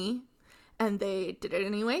hurt me, and they did it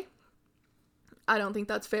anyway. I don't think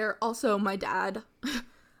that's fair. Also, my dad,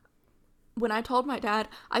 when I told my dad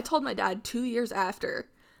 2 years after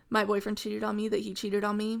my boyfriend cheated on me that he cheated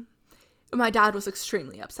on me. My dad was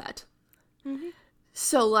extremely upset. Mm-hmm.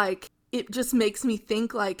 So, like, it just makes me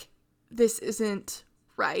think, like, this isn't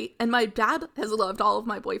right. And my dad has loved all of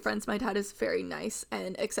my boyfriends. My dad is very nice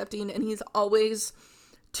and accepting, and he's always,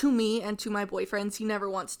 to me and to my boyfriends, he never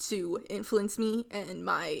wants to influence me and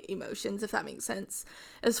my emotions, if that makes sense,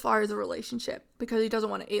 as far as a relationship, because he doesn't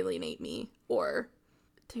want to alienate me or...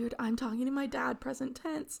 Dude, I'm talking to my dad, present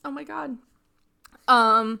tense. Oh my god.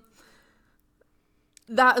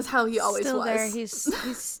 That is how he always Still was. there.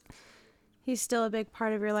 He's He's still a big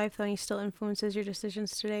part of your life, though, and he still influences your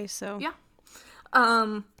decisions today, so. Yeah.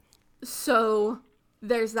 So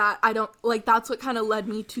there's that. I don't, like, that's what kind of led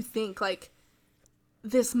me to think, like,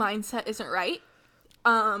 this mindset isn't right.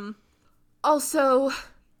 Also,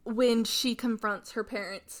 when she confronts her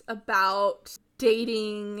parents about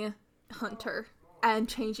dating Hunter and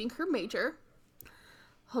changing her major.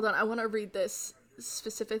 Hold on, I want to read this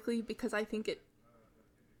specifically because I think it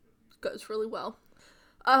goes really well.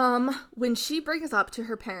 When she brings up to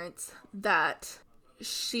her parents that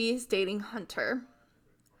she's dating Hunter,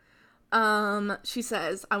 she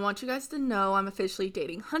says, I want you guys to know I'm officially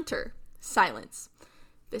dating Hunter. Silence.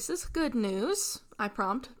 This is good news, I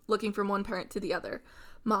prompt, looking from one parent to the other.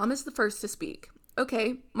 Mom is the first to speak.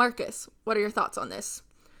 Okay, Marcus, what are your thoughts on this?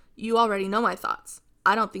 You already know my thoughts.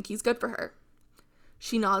 I don't think he's good for her.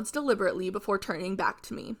 She nods deliberately before turning back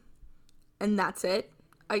to me. And that's it?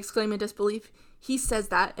 I exclaim in disbelief. He says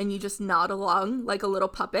that and you just nod along like a little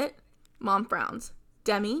puppet? Mom frowns.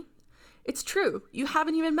 Demi? It's true. You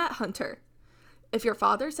haven't even met Hunter. If your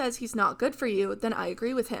father says he's not good for you, then I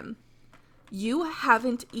agree with him. You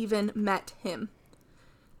haven't even met him.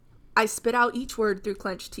 I spit out each word through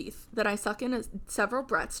clenched teeth. Then I suck in several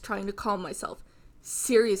breaths, trying to calm myself.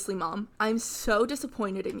 Seriously, Mom, I'm so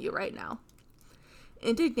disappointed in you right now.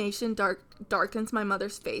 Indignation darkens my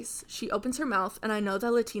mother's face. She opens her mouth, and I know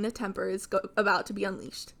that Latina temper is about to be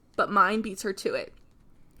unleashed. But mine beats her to it.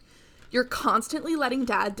 You're constantly letting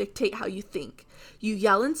Dad dictate how you think. You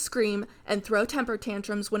yell and scream and throw temper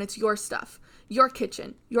tantrums when it's your stuff. Your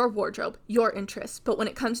kitchen, your wardrobe, your interests. But when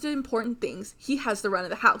it comes to important things, he has the run of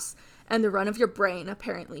the house. And the run of your brain,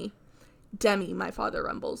 apparently. Demi, my father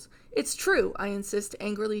rumbles. It's true, I insist,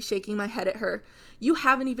 angrily shaking my head at her. You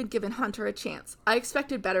haven't even given Hunter a chance. I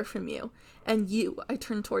expected better from you. And you, I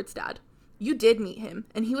turn towards Dad. You did meet him,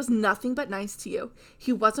 and he was nothing but nice to you.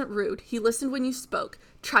 He wasn't rude. He listened when you spoke,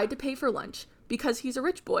 tried to pay for lunch. Because he's a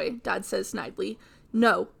rich boy, Dad says snidely.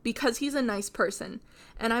 No, because he's a nice person.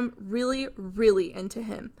 And I'm really, really into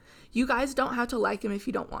him. You guys don't have to like him if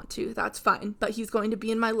you don't want to. That's fine. But he's going to be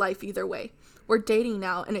in my life either way. We're dating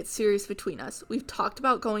now, and it's serious between us. We've talked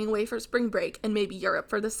about going away for spring break and maybe Europe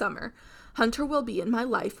for the summer. Hunter will be in my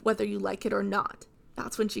life whether you like it or not.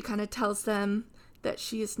 That's when she kind of tells them that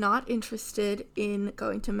she is not interested in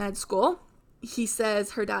going to med school.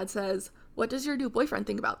 Her dad says, what does your new boyfriend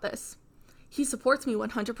think about this? He supports me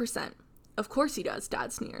 100%. Of course he does,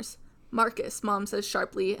 Dad sneers. Marcus, Mom says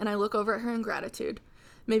sharply, and I look over at her in gratitude.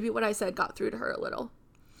 Maybe what I said got through to her a little.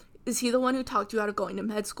 Is he the one who talked you out of going to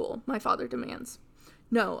med school? My father demands.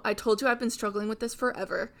 No, I told you I've been struggling with this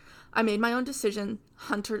forever. I made my own decision.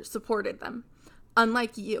 Hunter supported them.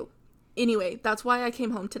 Unlike you. Anyway, that's why I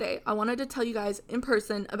came home today. I wanted to tell you guys in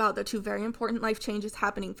person about the 2 very important life changes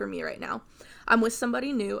happening for me right now. I'm with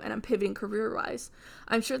somebody new and I'm pivoting career-wise.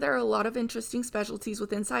 I'm sure there are a lot of interesting specialties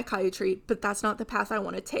within psychiatry, but that's not the path I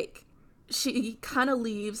want to take. She kind of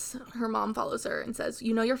leaves. Her mom follows her and says,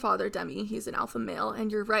 you know your father, Demi. He's an alpha male, and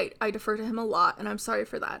you're right. I defer to him a lot, and I'm sorry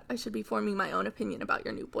for that. I should be forming my own opinion about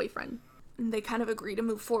your new boyfriend. And they kind of agree to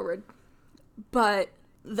move forward. But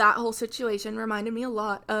that whole situation reminded me a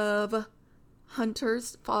lot of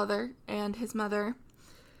Hunter's father and his mother.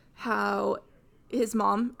 How his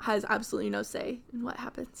mom has absolutely no say in what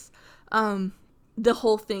happens. The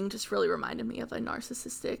whole thing just really reminded me of a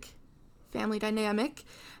narcissistic family dynamic,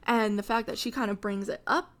 and the fact that she kind of brings it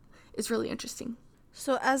up is really interesting.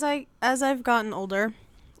 So as I've gotten older,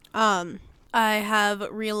 I have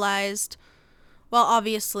realized, well,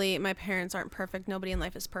 obviously my parents aren't perfect. Nobody in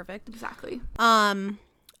life is perfect. Exactly.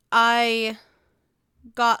 I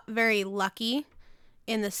got very lucky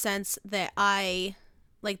in the sense that I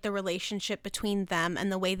like the relationship between them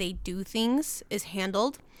and the way they do things is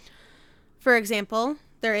handled. For example,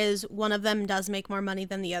 there is one of them does make more money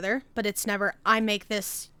than the other, but it's never, I make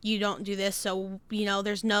this, you don't do this. So,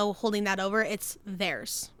 there's no holding that over. It's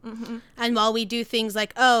theirs. Mm-hmm. And while we do things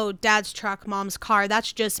like, oh, Dad's truck, Mom's car,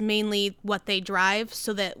 that's just mainly what they drive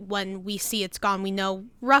so that when we see it's gone, we know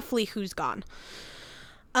roughly who's gone.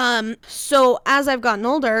 So as I've gotten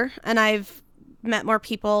older and I've met more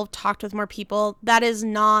people, talked with more people, that is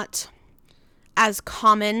not as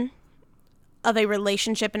common of a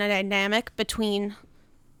relationship and a dynamic between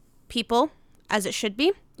people as it should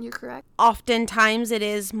be. You're correct. Oftentimes it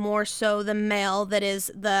is more so the male that is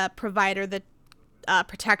the provider, the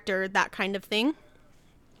protector, that kind of thing.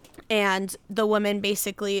 And the woman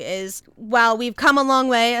basically is, while we've come a long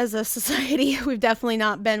way as a society, we've definitely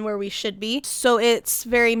not been where we should be. So it's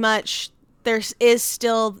very much, there is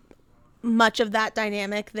still much of that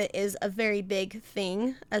dynamic that is a very big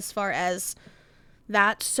thing as far as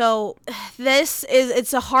that. So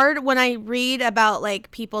it's a hard when I read about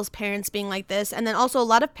like people's parents being like this, and then also a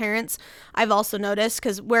lot of parents I've also noticed,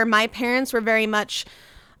 because where my parents were very much,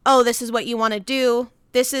 oh, this is what you want to do,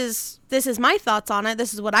 this is my thoughts on it,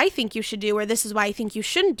 this is what I think you should do, or this is why I think you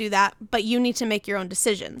shouldn't do that, but you need to make your own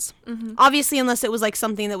decisions. Obviously, unless it was like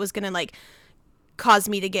something that was gonna like cause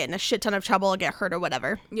me to get in a shit ton of trouble or get hurt or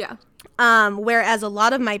whatever. Yeah. Whereas a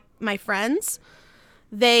lot of my friends,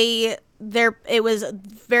 it was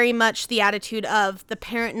very much the attitude of the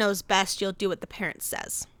parent knows best, you'll do what the parent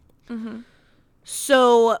says.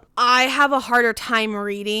 So I have a harder time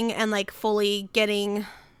reading and like fully getting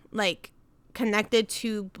like connected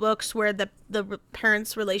to books where the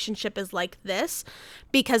parents' relationship is like this,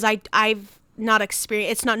 because I've not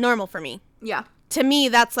experienced, it's not normal for me. Yeah. To me,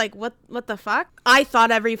 that's like, what the fuck? I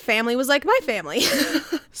thought every family was like my family.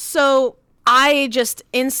 So I just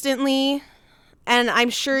instantly, and I'm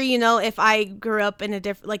sure, you know, if I grew up in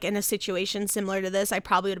in a situation similar to this, I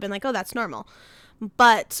probably would have been like, oh, that's normal.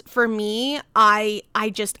 But for me, I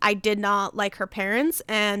did not like her parents,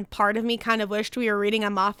 and part of me kind of wished we were reading a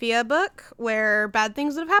mafia book where bad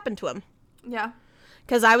things would have happened to him. Yeah.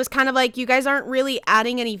 Because I was kind of like, you guys aren't really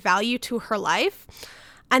adding any value to her life.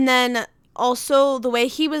 And then also the way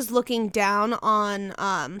he was looking down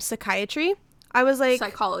on psychiatry, I was like...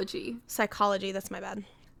 Psychology, that's my bad.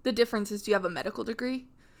 the difference is, do you have a medical degree?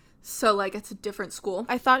 So, like, it's a different school.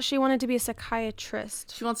 I thought she wanted to be a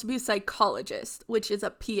psychiatrist. She wants to be a psychologist, which is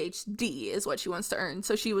a PhD, is what she wants to earn.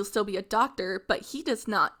 So she will still be a doctor, but he does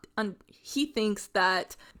not. He thinks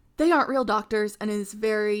that they aren't real doctors and is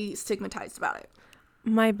very stigmatized about it.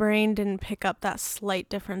 My brain didn't pick up that slight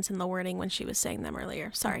difference in the wording when she was saying them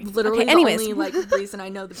earlier. Sorry. Literally, okay, anyways. the only, reason I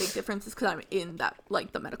know the big difference is because I'm in that,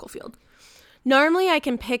 the medical field. Normally, I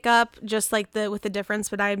can pick up just, with the difference,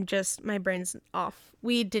 but my brain's off.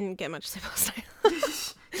 We didn't get much sleep last night.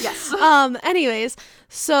 Yes. Anyways,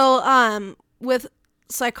 so, with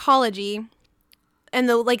psychology, and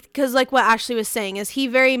because what Ashley was saying is he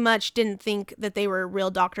very much didn't think that they were real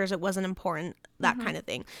doctors. It wasn't important, that kind of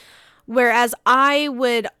thing. Whereas I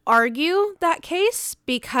would argue that case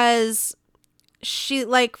because she,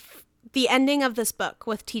 the ending of this book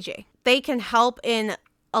with TJ, they can help in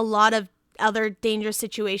a lot of other dangerous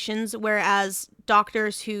situations, whereas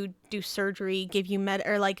doctors who do surgery give you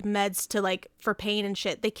meds to for pain and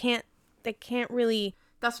shit, they can't really,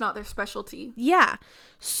 that's not their specialty. Yeah.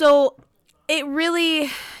 So it really,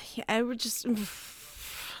 I would just,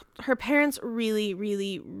 her parents really,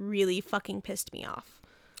 really, really fucking pissed me off.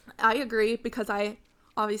 I agree, because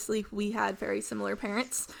obviously we had very similar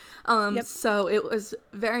parents. Yep. So it was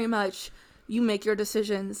very much, you make your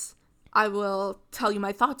decisions. I will tell you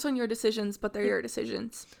my thoughts on your decisions, but they're your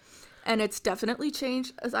decisions. And it's definitely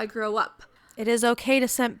changed as I grow up. It is okay to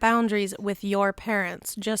set boundaries with your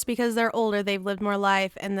parents. Just because they're older, they've lived more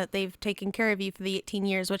life, and that they've taken care of you for the 18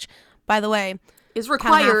 years, which, by the way, is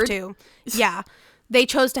required. To. Yeah. They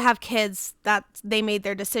chose to have kids. That they made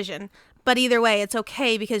their decision. But either way, it's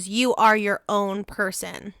okay, because you are your own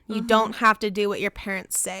person. You don't have to do what your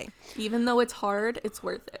parents say. Even though it's hard, it's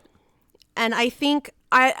worth it. And I think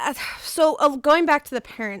going back to the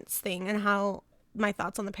parents thing and how my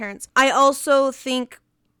thoughts on the parents, I also think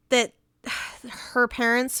that her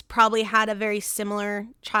parents probably had a very similar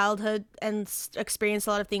childhood and experienced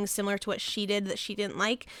a lot of things similar to what she did that she didn't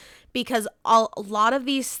like, because a lot of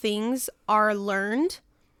these things are learned,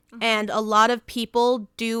 and a lot of people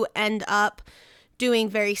do end up doing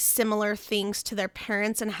very similar things to their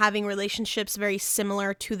parents and having relationships very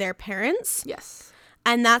similar to their parents. Yes.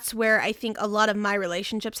 And that's where I think a lot of my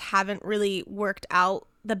relationships haven't really worked out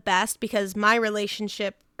the best, because my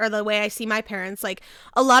relationship, or the way I see my parents,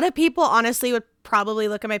 a lot of people honestly would probably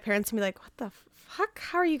look at my parents and be like, what the fuck?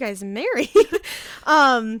 How are you guys married?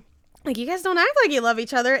 You guys don't act like you love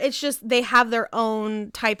each other. It's just they have their own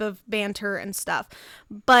type of banter and stuff.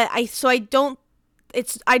 But I don't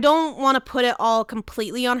want to put it all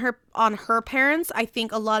completely on her parents. I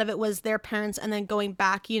think a lot of it was their parents, and then going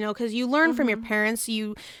back, because you learn from your parents.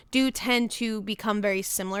 You do tend to become very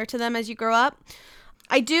similar to them as you grow up.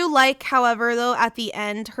 I do like, however, though, at the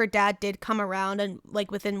end, her dad did come around, and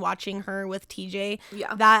within watching her with TJ,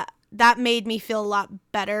 yeah, that made me feel a lot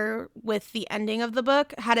better with the ending of the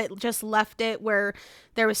book. Had it just left it where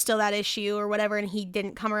there was still that issue or whatever, and he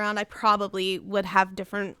didn't come around, I probably would have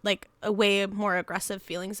different, a way more aggressive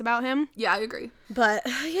feelings about him. Yeah, I agree. But,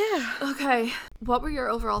 yeah. Okay. What were your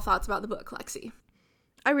overall thoughts about the book, Lexi?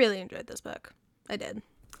 I really enjoyed this book. I did.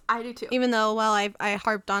 I do too. Even though, well, I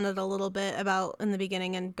harped on it a little bit about in the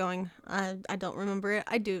beginning and going, I don't remember it.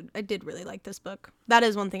 I did really like this book. That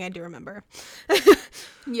is one thing I do remember.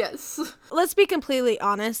 Yes. Let's be completely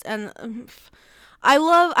honest, and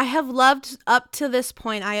I have loved, up to this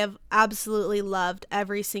point, I have absolutely loved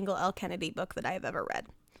every single Elle Kennedy book that I have ever read.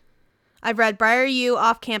 I've read Briar U,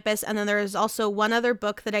 Off Campus, and then there is also one other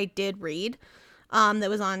book that I did read that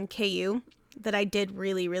was on KU that I did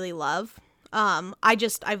really, really love. I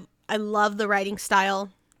love the writing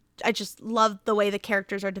style. I just love the way the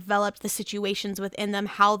characters are developed, the situations within them,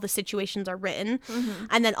 how the situations are written,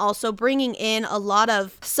 and then also bringing in a lot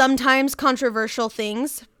of sometimes controversial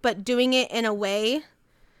things, but doing it in a way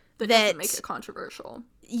that doesn't make it controversial.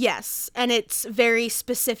 Yes, and it's very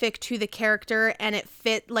specific to the character, and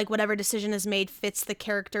it like whatever decision is made fits the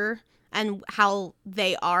character and how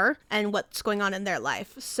they are and what's going on in their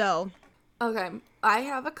life. So, okay, I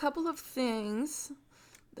have a couple of things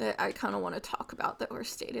that I kind of want to talk about that were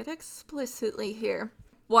stated explicitly here.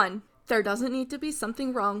 1, there doesn't need to be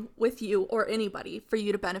something wrong with you or anybody for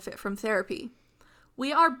you to benefit from therapy.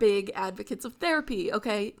 We are big advocates of therapy,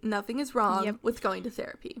 okay? Nothing is wrong with going to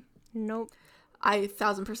therapy. Nope. I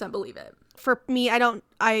 1000% believe it. For me, I'll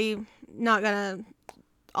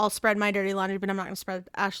spread my dirty laundry, but I'm not going to spread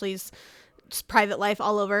Ashley's private life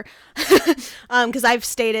all over. Because I've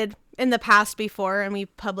stated in the past before, and we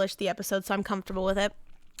published the episode, so I'm comfortable with it.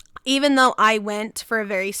 Even though I went for a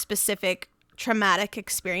very specific traumatic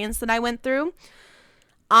experience that I went through,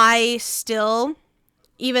 I still,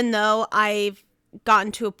 even though I've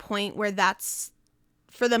gotten to a point where that's,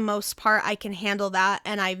 for the most part, I can handle that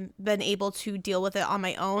and I've been able to deal with it on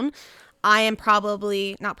my own, I am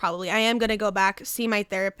I am going to go back, see my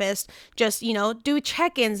therapist, just, do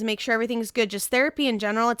check-ins, make sure everything's good. Just therapy in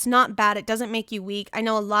general, it's not bad. It doesn't make you weak. I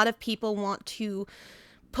know a lot of people want to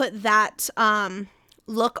put that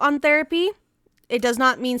look on therapy. It does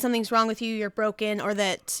not mean something's wrong with you, you're broken, or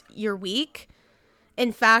that you're weak.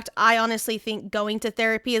 In fact, I honestly think going to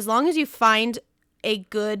therapy, as long as you find a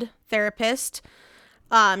good therapist,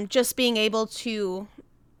 just being able to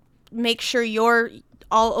make sure your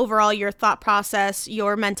thought process,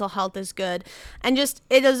 your mental health is good. And just,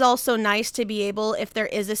 it is also nice to be able, if there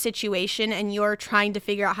is a situation and you're trying to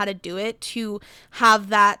figure out how to do it, to have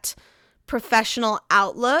that professional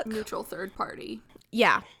outlook. Neutral third party.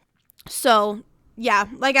 Yeah. So, yeah,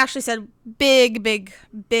 like Ashley said, big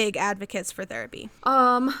advocates for therapy.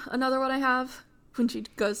 Another one I have, when she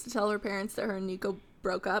goes to tell her parents that her and Nico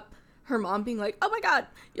broke up, her mom being like, "Oh my God,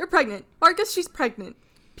 you're pregnant. Marcus, she's pregnant."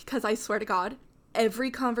 Because I swear to God, every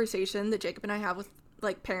conversation that Jacob and I have with,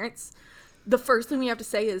 like, parents, the first thing we have to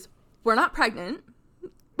say is, we're not pregnant.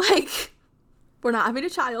 Like, we're not having a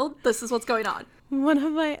child. This is what's going on. One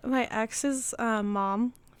of my ex's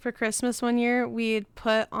mom, for Christmas one year, we had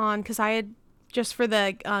put on, because I had, just for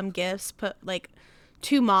the gifts, put, like,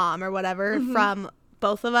 to mom or whatever from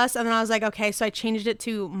both of us. And then I was like, okay, so I changed it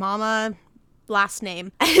to Mama last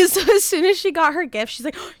name. And so as soon as she got her gift, she's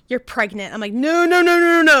like, "Oh, you're pregnant." I'm like, no.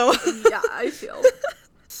 Yeah, I feel.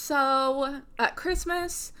 So at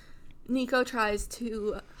Christmas, Nico tries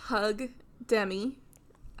to hug Demi,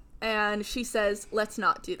 and she says, "Let's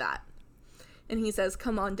not do that." And he says,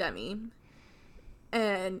 "Come on, Demi."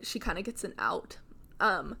 And she kind of gets an out.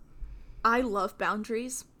 I love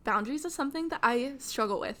boundaries. Boundaries is something that I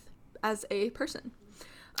struggle with as a person.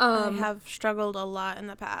 I have struggled a lot in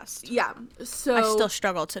the past. Yeah. So I still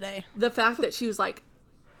struggle today. The fact that she was like,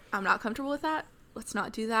 "I'm not comfortable with that. Let's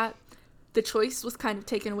not do that." The choice was kind of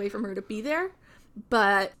taken away from her to be there,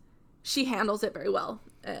 but she handles it very well,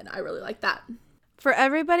 and I really like that. For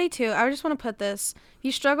everybody too, I just want to put this. If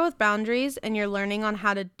you struggle with boundaries and you're learning on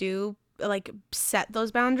how to set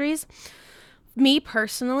those boundaries, me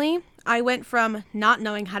personally, I went from not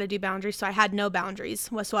knowing how to do boundaries, so I had no boundaries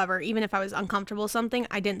whatsoever. Even if I was uncomfortable with something,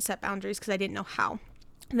 I didn't set boundaries because I didn't know how.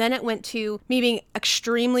 Then it went to me being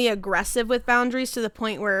extremely aggressive with boundaries to the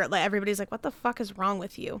point where, like, everybody's like, "What the fuck is wrong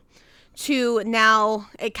with you?" To now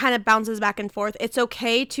it kind of bounces back and forth. It's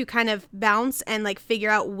okay to kind of bounce and, like, figure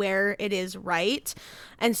out where it is right.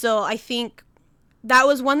 And so I think that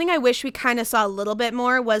was one thing I wish we kind of saw a little bit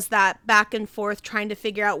more, was that back and forth trying to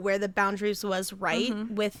figure out where the boundaries was right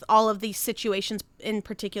with all of these situations in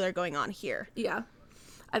particular going on here. Yeah.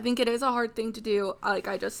 I think it is a hard thing to do. Like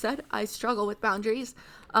I just said, I struggle with boundaries.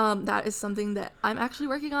 That is something that I'm actually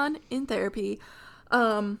working on in therapy.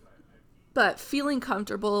 But feeling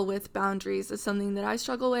comfortable with boundaries is something that I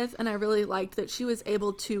struggle with, and I really liked that she was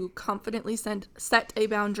able to confidently set a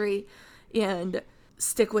boundary and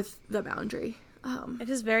stick with the boundary. It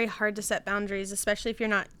is very hard to set boundaries, especially if you're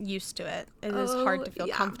not used to it. It is hard to feel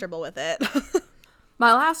comfortable with it.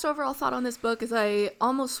 My last overall thought on this book is I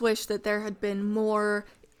almost wish that there had been more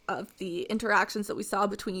of the interactions that we saw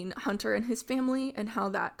between Hunter and his family and how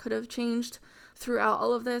that could have changed throughout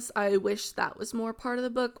all of this. I wish that was more part of the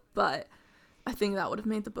book, but I think that would have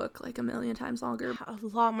made the book like a million times longer. A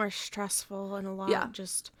lot more stressful and a lot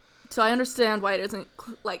just... So I understand why it isn't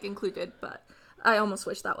like included, but I almost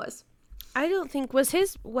wish that was. I don't think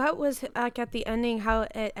what was like at the ending, how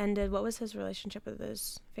it ended, what was his relationship with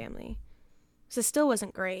his family? Because it still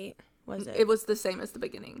wasn't great, was it? It was the same as the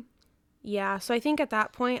beginning. Yeah, so I think at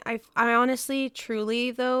that point, I honestly, truly,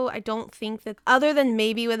 though, I don't think that, other than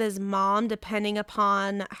maybe with his mom, depending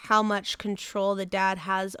upon how much control the dad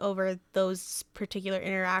has over those particular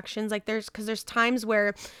interactions, like there's times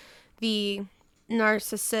where the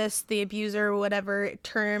narcissist, the abuser, whatever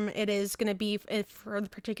term it is going to be for the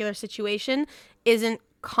particular situation, isn't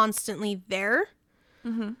constantly there.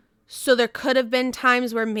 Mm-hmm. So there could have been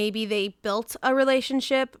times where maybe they built a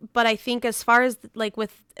relationship, but I think as far as like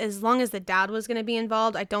as long as the dad was going to be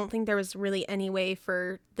involved, I don't think there was really any way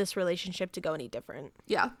for this relationship to go any different.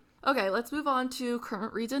 Yeah. Okay, let's move on to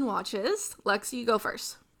current reads and watches. Lexi, you go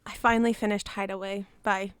first. I finally finished Hideaway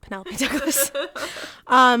by Penelope Douglas.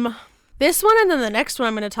 This one and then the next one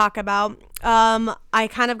I'm going to talk about, I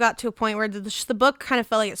kind of got to a point where the book kind of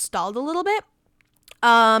felt like it stalled a little bit.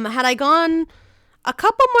 Had I gone a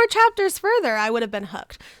couple more chapters further, I would have been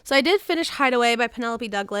hooked. So I did finish Hideaway by Penelope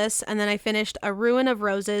Douglas, and then I finished A Ruin of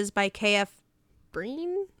Roses by K.F.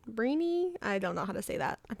 Breeny? I don't know how to say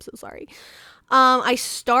that. I'm so sorry. I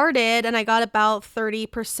started and I got about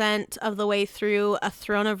 30% of the way through A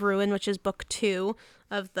Throne of Ruin, which is book 2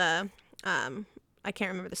 of the, I can't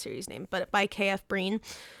remember the series name, but by K.F. Breen.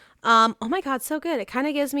 Oh my god, so good. It kind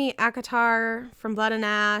of gives me Akatar from Blood and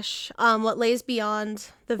Ash, What Lies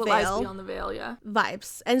Beyond the Veil. What Lies Beyond the Veil, yeah.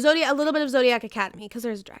 Vibes. And a little bit of Zodiac Academy, because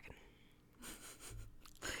there's a dragon.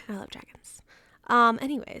 I love dragons.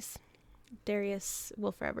 Anyways, Darius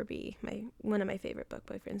will forever be one of my favorite book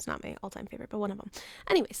boyfriends. Not my all-time favorite, but one of them.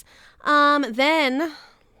 Anyways, then,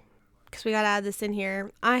 because we gotta add this in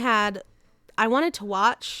here, I wanted to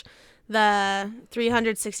watch the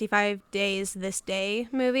 365 Days This Day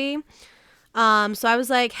movie. So I was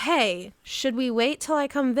like, hey, should we wait till I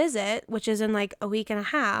come visit, which is in like a week and a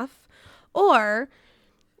half, or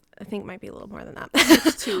I think it might be a little more than that.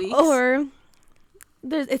 It's 2 weeks. Or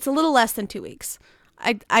it's a little less than 2 weeks.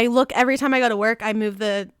 I look every time I go to work, I move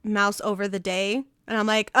the mouse over the day, and I'm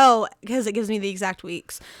like, oh, because it gives me the exact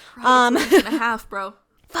weeks. Right, it's a week and a half, bro.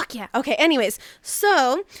 Fuck yeah. Okay, anyways,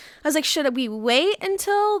 so I was like, should we wait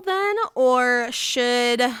until then, or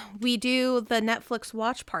should we do the Netflix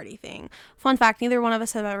watch party thing? Fun fact, neither one of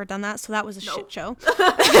us have ever done that, so that was a shit show.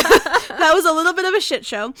 That was a little bit of a shit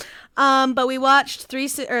show. But we watched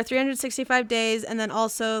 365 Days and then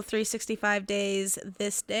also 365 Days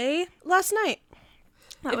This Day last night.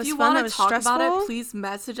 If you want to talk about it, please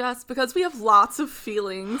message us because we have lots of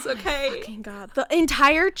feelings, okay? Oh fucking God. The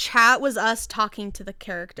entire chat was us talking to the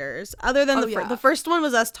characters. Other than the first one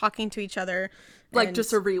was us talking to each other. Like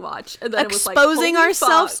just a rewatch. And then exposing it was like,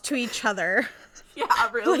 ourselves to each other. Yeah,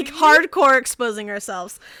 really. Like hardcore exposing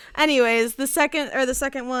ourselves. Anyways, the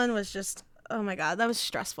second one was just, oh my God, that was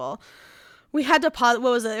stressful. We had to pause.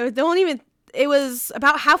 What was it? It was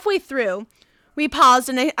about halfway through. We paused,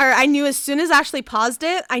 and I knew as soon as Ashley paused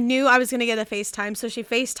it, I knew I was going to get a FaceTime, so she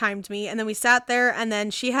FaceTimed me, and then we sat there, and then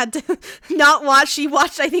she had to not watch.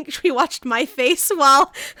 I think she watched my face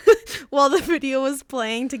while the video was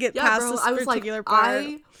playing to get past this particular part.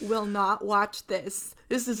 I will not watch this.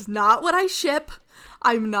 This is not what I ship.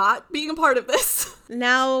 I'm not being a part of this.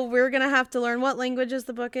 Now we're going to have to learn what language is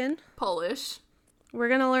the book in? Polish. We're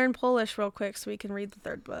going to learn Polish real quick so we can read the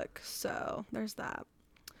third book, so there's that.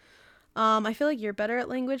 I feel like you're better at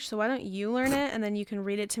language, so why don't you learn it, and then you can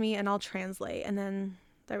read it to me, and I'll translate, and then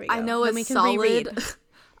there we go. I know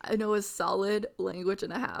I know a solid language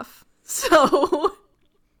and a half, so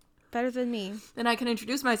better than me. Then I can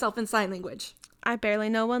introduce myself in sign language. I barely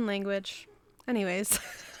know one language. Anyways.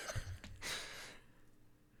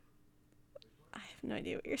 I have no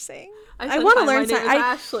idea what you're saying. I want to learn sign.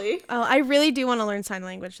 Ashley. Oh, I really do want to learn sign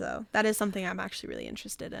language, though. That is something I'm actually really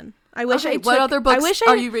interested in. What other books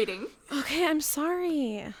are you reading? Okay, I'm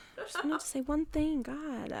sorry. I just wanted to say one thing.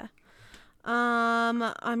 God.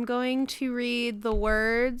 I'm going to read The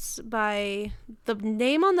Words by... The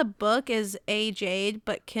name on the book is A. Jade,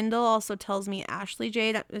 but Kindle also tells me Ashley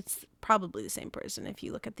Jade. It's probably the same person if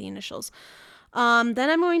you look at the initials. Then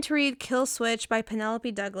I'm going to read Kill Switch by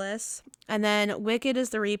Penelope Douglas. And then Wicked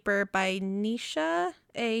is the Reaper by Nisha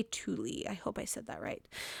A. Tooley. I hope I said that right.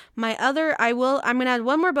 I'm going to add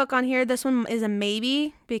one more book on here. This one is a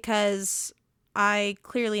maybe because I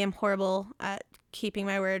clearly am horrible at keeping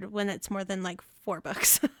my word when it's more than like 4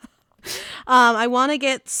 books. I want to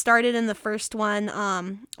get started in the first one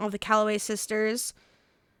of the Calloway sisters.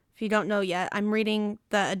 If you don't know yet, I'm reading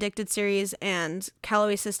the Addicted series and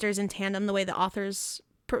Calloway sisters in tandem the way the authors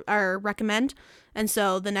recommend. And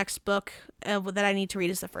so the next book that I need to read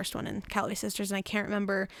is the first one in Calloway sisters, and I can't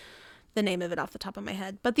remember the name of it off the top of my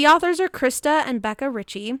head. But the authors are Krista and Becca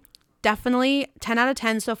Ritchie. Definitely 10 out of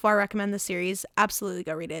 10 so far. Recommend the series. Absolutely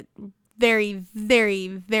go read it. Very, very,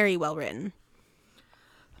 very well written.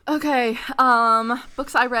 Okay,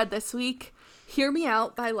 books I read this week. Hear Me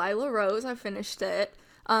Out by Lila Rose. I finished it.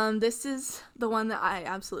 This is the one that I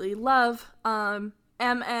absolutely love.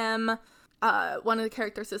 one of the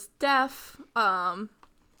characters is deaf.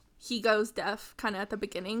 He goes deaf kind of at the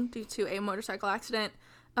beginning due to a motorcycle accident.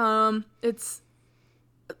 It's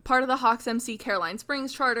part of the Hawks MC Caroline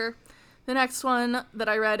Springs charter. The next one that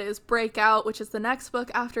I read is Breakout, which is the next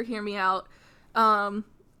book after Hear Me Out.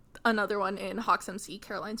 Another one in Hawks MC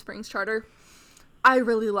Caroline Springs charter. I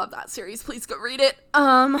really love that series. Please go read it.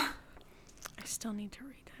 I still need to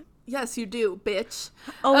read it. Yes, you do, bitch.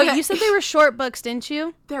 Oh, wait, you said they were short books, didn't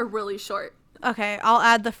you? They're really short. Okay, I'll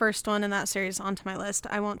add the first one in that series onto my list.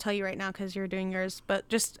 I won't tell you right now because you're doing yours, but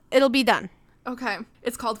it'll be done. Okay,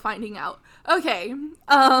 it's called Finding Out. Okay,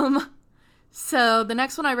 so the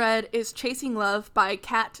next one I read is Chasing Love by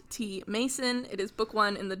Kat T. Mason. It is book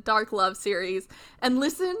 1 in the Dark Love series. And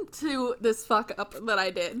listen to this fuck up that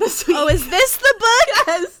I did this week. Oh, is this the book?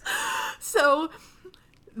 Yes. So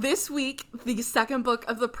this week, the second book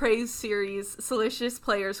of the Praise series, Salacious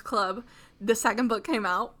Players Club, the second book came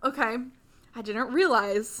out. Okay, I didn't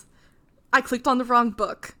realize I clicked on the wrong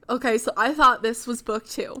book. Okay, so I thought this was book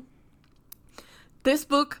 2. This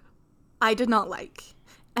book I did not like.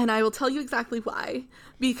 And I will tell you exactly why.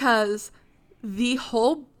 Because the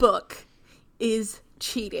whole book is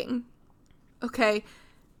cheating. Okay?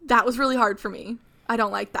 That was really hard for me. I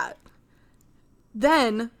don't like that.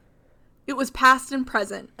 Then, it was past and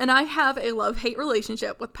present. And I have a love-hate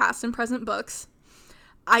relationship with past and present books.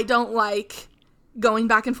 I don't like going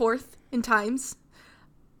back and forth in times.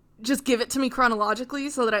 Just give it to me chronologically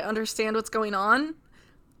so that I understand what's going on.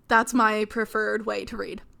 That's my preferred way to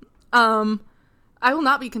read. I will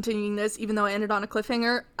not be continuing this, even though I ended on a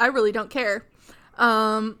cliffhanger. I really don't care.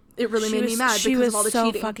 It really made me mad because of all the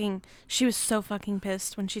cheating. She was so fucking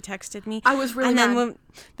pissed when she texted me. I was really mad. And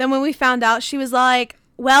then when we found out, she was like,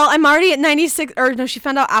 well, I'm already at 96, or no, she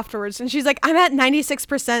found out afterwards. And she's like, I'm at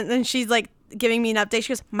 96%. And then she's like giving me an update. She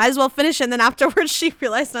goes, might as well finish it. And then afterwards she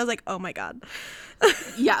realized, and I was like, oh my God.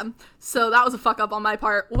 Yeah. So that was a fuck up on my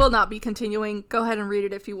part. Will not be continuing. Go ahead and read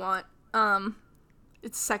it if you want.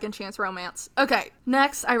 It's second chance romance. Okay,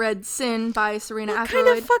 next I read Sin by Serena Ackroyd. What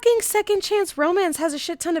kind of fucking second chance romance has a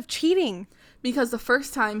shit ton of cheating? Because the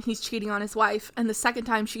first time he's cheating on his wife, and the second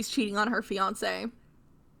time she's cheating on her fiance.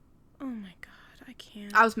 Oh my God, I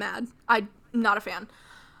can't. I was mad. I'm not a fan.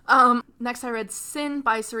 Next I read Sin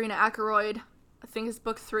by Serena Ackroyd. I think it's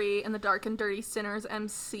book 3 in the Dark and Dirty Sinners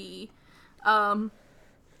MC. It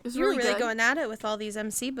was You're really good. going at it with all these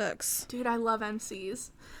MC books. Dude, I love MCs.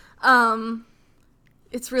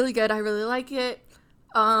 It's really good. I really like it.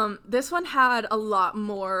 This one had a lot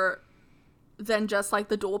more than just like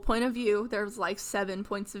the dual point of view. There was like 7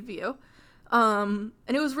 points of view. And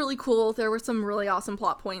it was really cool. There were some really awesome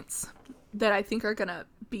plot points that I think are gonna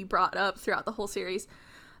be brought up throughout the whole series.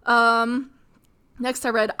 Next I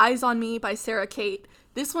read Eyes on Me by Sarah Kate.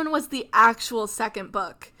 This one was the actual second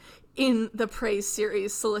book in the Praise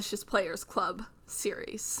series, Salacious Players Club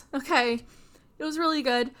series. Okay. It was really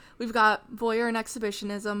good. We've got voyeur and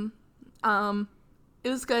exhibitionism. It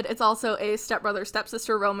was good. It's also a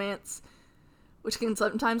stepbrother-stepsister romance, which can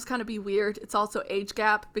sometimes kind of be weird. It's also age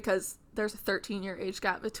gap because there's a 13-year age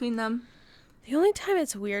gap between them. The only time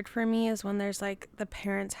it's weird for me is when there's like the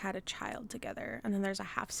parents had a child together and then there's a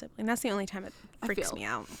half sibling. That's the only time it freaks me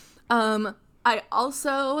out. I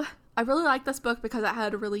really like this book because it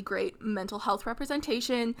had a really great mental health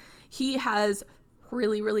representation. He has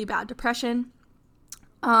really, really bad depression.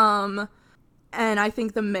 And I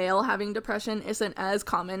think the male having depression isn't as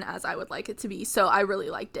common as I would like it to be, so I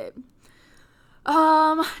really liked it.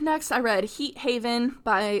 Next I read Heat Haven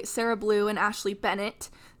by Sarah Blue and Ashley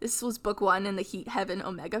Bennett. This was book 1 in the Heat Heaven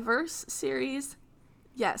Omegaverse series.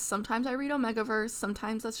 Yes, sometimes I read Omegaverse,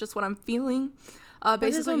 sometimes that's just what I'm feeling. What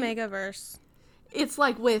is Omegaverse? It's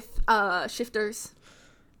like with, shifters.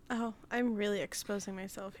 Oh, I'm really exposing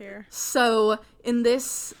myself here. So, in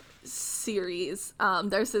this series,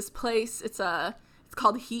 there's this place, it's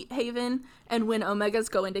called Heat Haven, and when Omegas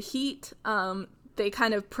go into heat, they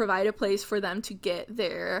kind of provide a place for them to get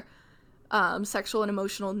their sexual and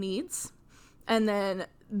emotional needs. And then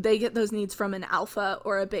they get those needs from an alpha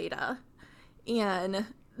or a beta. And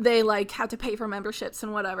they, like, have to pay for memberships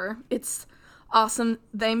and whatever. It's awesome.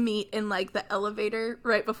 They meet in, like, the elevator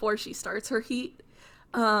right before she starts her heat.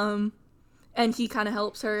 And he kind of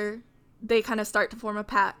helps her. They kind of start to form a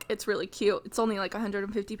pack. It's really cute. It's only, like,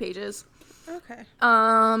 150 pages. Okay.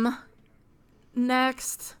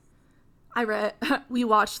 Next, we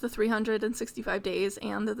watched the 365 Days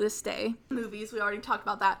and This Day movies. We already talked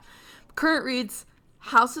about that. Current reads,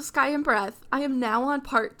 House of Sky and Breath. I am now on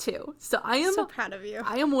part 2. So I am so proud of you.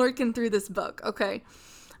 I am working through this book. Okay.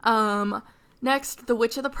 Next, The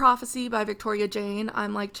Witch of the Prophecy by Victoria Jane.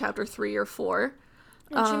 I'm like chapter 3 or 4.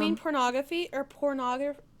 Don't you mean pornography or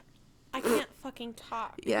pornography? I can't fucking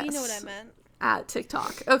talk. Yes. You know what I meant. At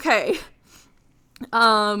TikTok. Okay.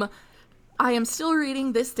 I am still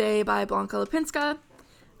reading This Day by Blanca Lipinska.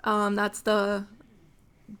 That's the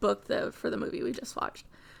book for the movie we just watched.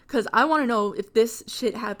 Because I want to know if this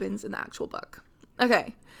shit happens in the actual book.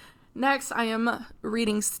 Okay. Next, I am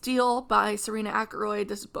reading Steel by Serena Ackroyd.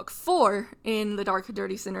 This is book 4 in the Dark and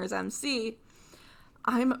Dirty Sinners MC.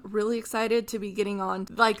 I'm really excited to be getting on,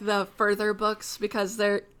 like, the further books because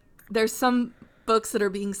there's some books that are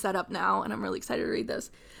being set up now, and I'm really excited to read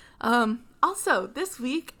those. Also, this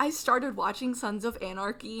week, I started watching Sons of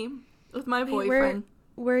Anarchy with my boyfriend.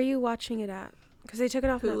 Where are you watching it at? Because they took it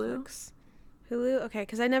off Hulu. Netflix. Hulu? Okay,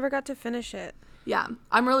 because I never got to finish it. Yeah,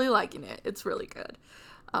 I'm really liking it. It's really good.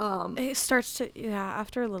 It starts to,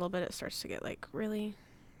 after a little bit, it starts to get, like, really,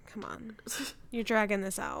 come on. You're dragging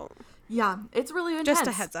this out. Yeah, it's really intense. Just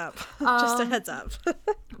a heads up. Just a heads up.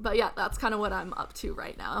 But yeah, that's kind of what I'm up to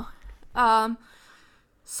right now.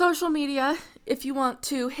 Social media, if you want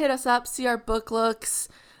to hit us up, see our book looks,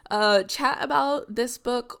 chat about this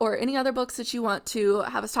book or any other books that you want to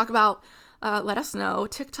have us talk about, let us know.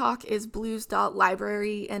 TikTok is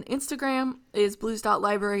blues.library and Instagram is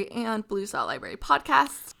blues.library and blues.library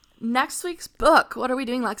podcasts. Next week's book, what are we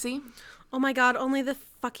doing, Lexi? Oh my god, only the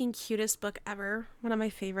fucking cutest book ever. One of my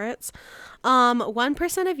favorites.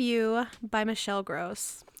 1% of You by Michelle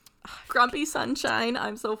Gross. Grumpy Sunshine.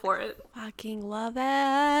 I'm so for it. Fucking love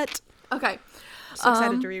it. Okay. So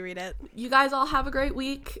excited to reread it. You guys all have a great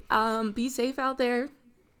week. Be safe out there.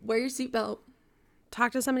 Wear your seatbelt.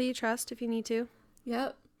 Talk to somebody you trust if you need to.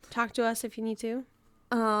 Yep. Talk to us if you need to.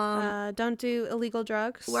 Don't do illegal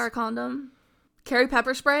drugs. Wear a condom. Carry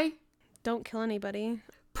pepper spray. Don't kill anybody.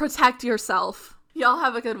 Protect yourself. Y'all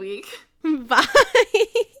have a good week. Bye.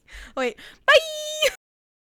 Wait. Bye.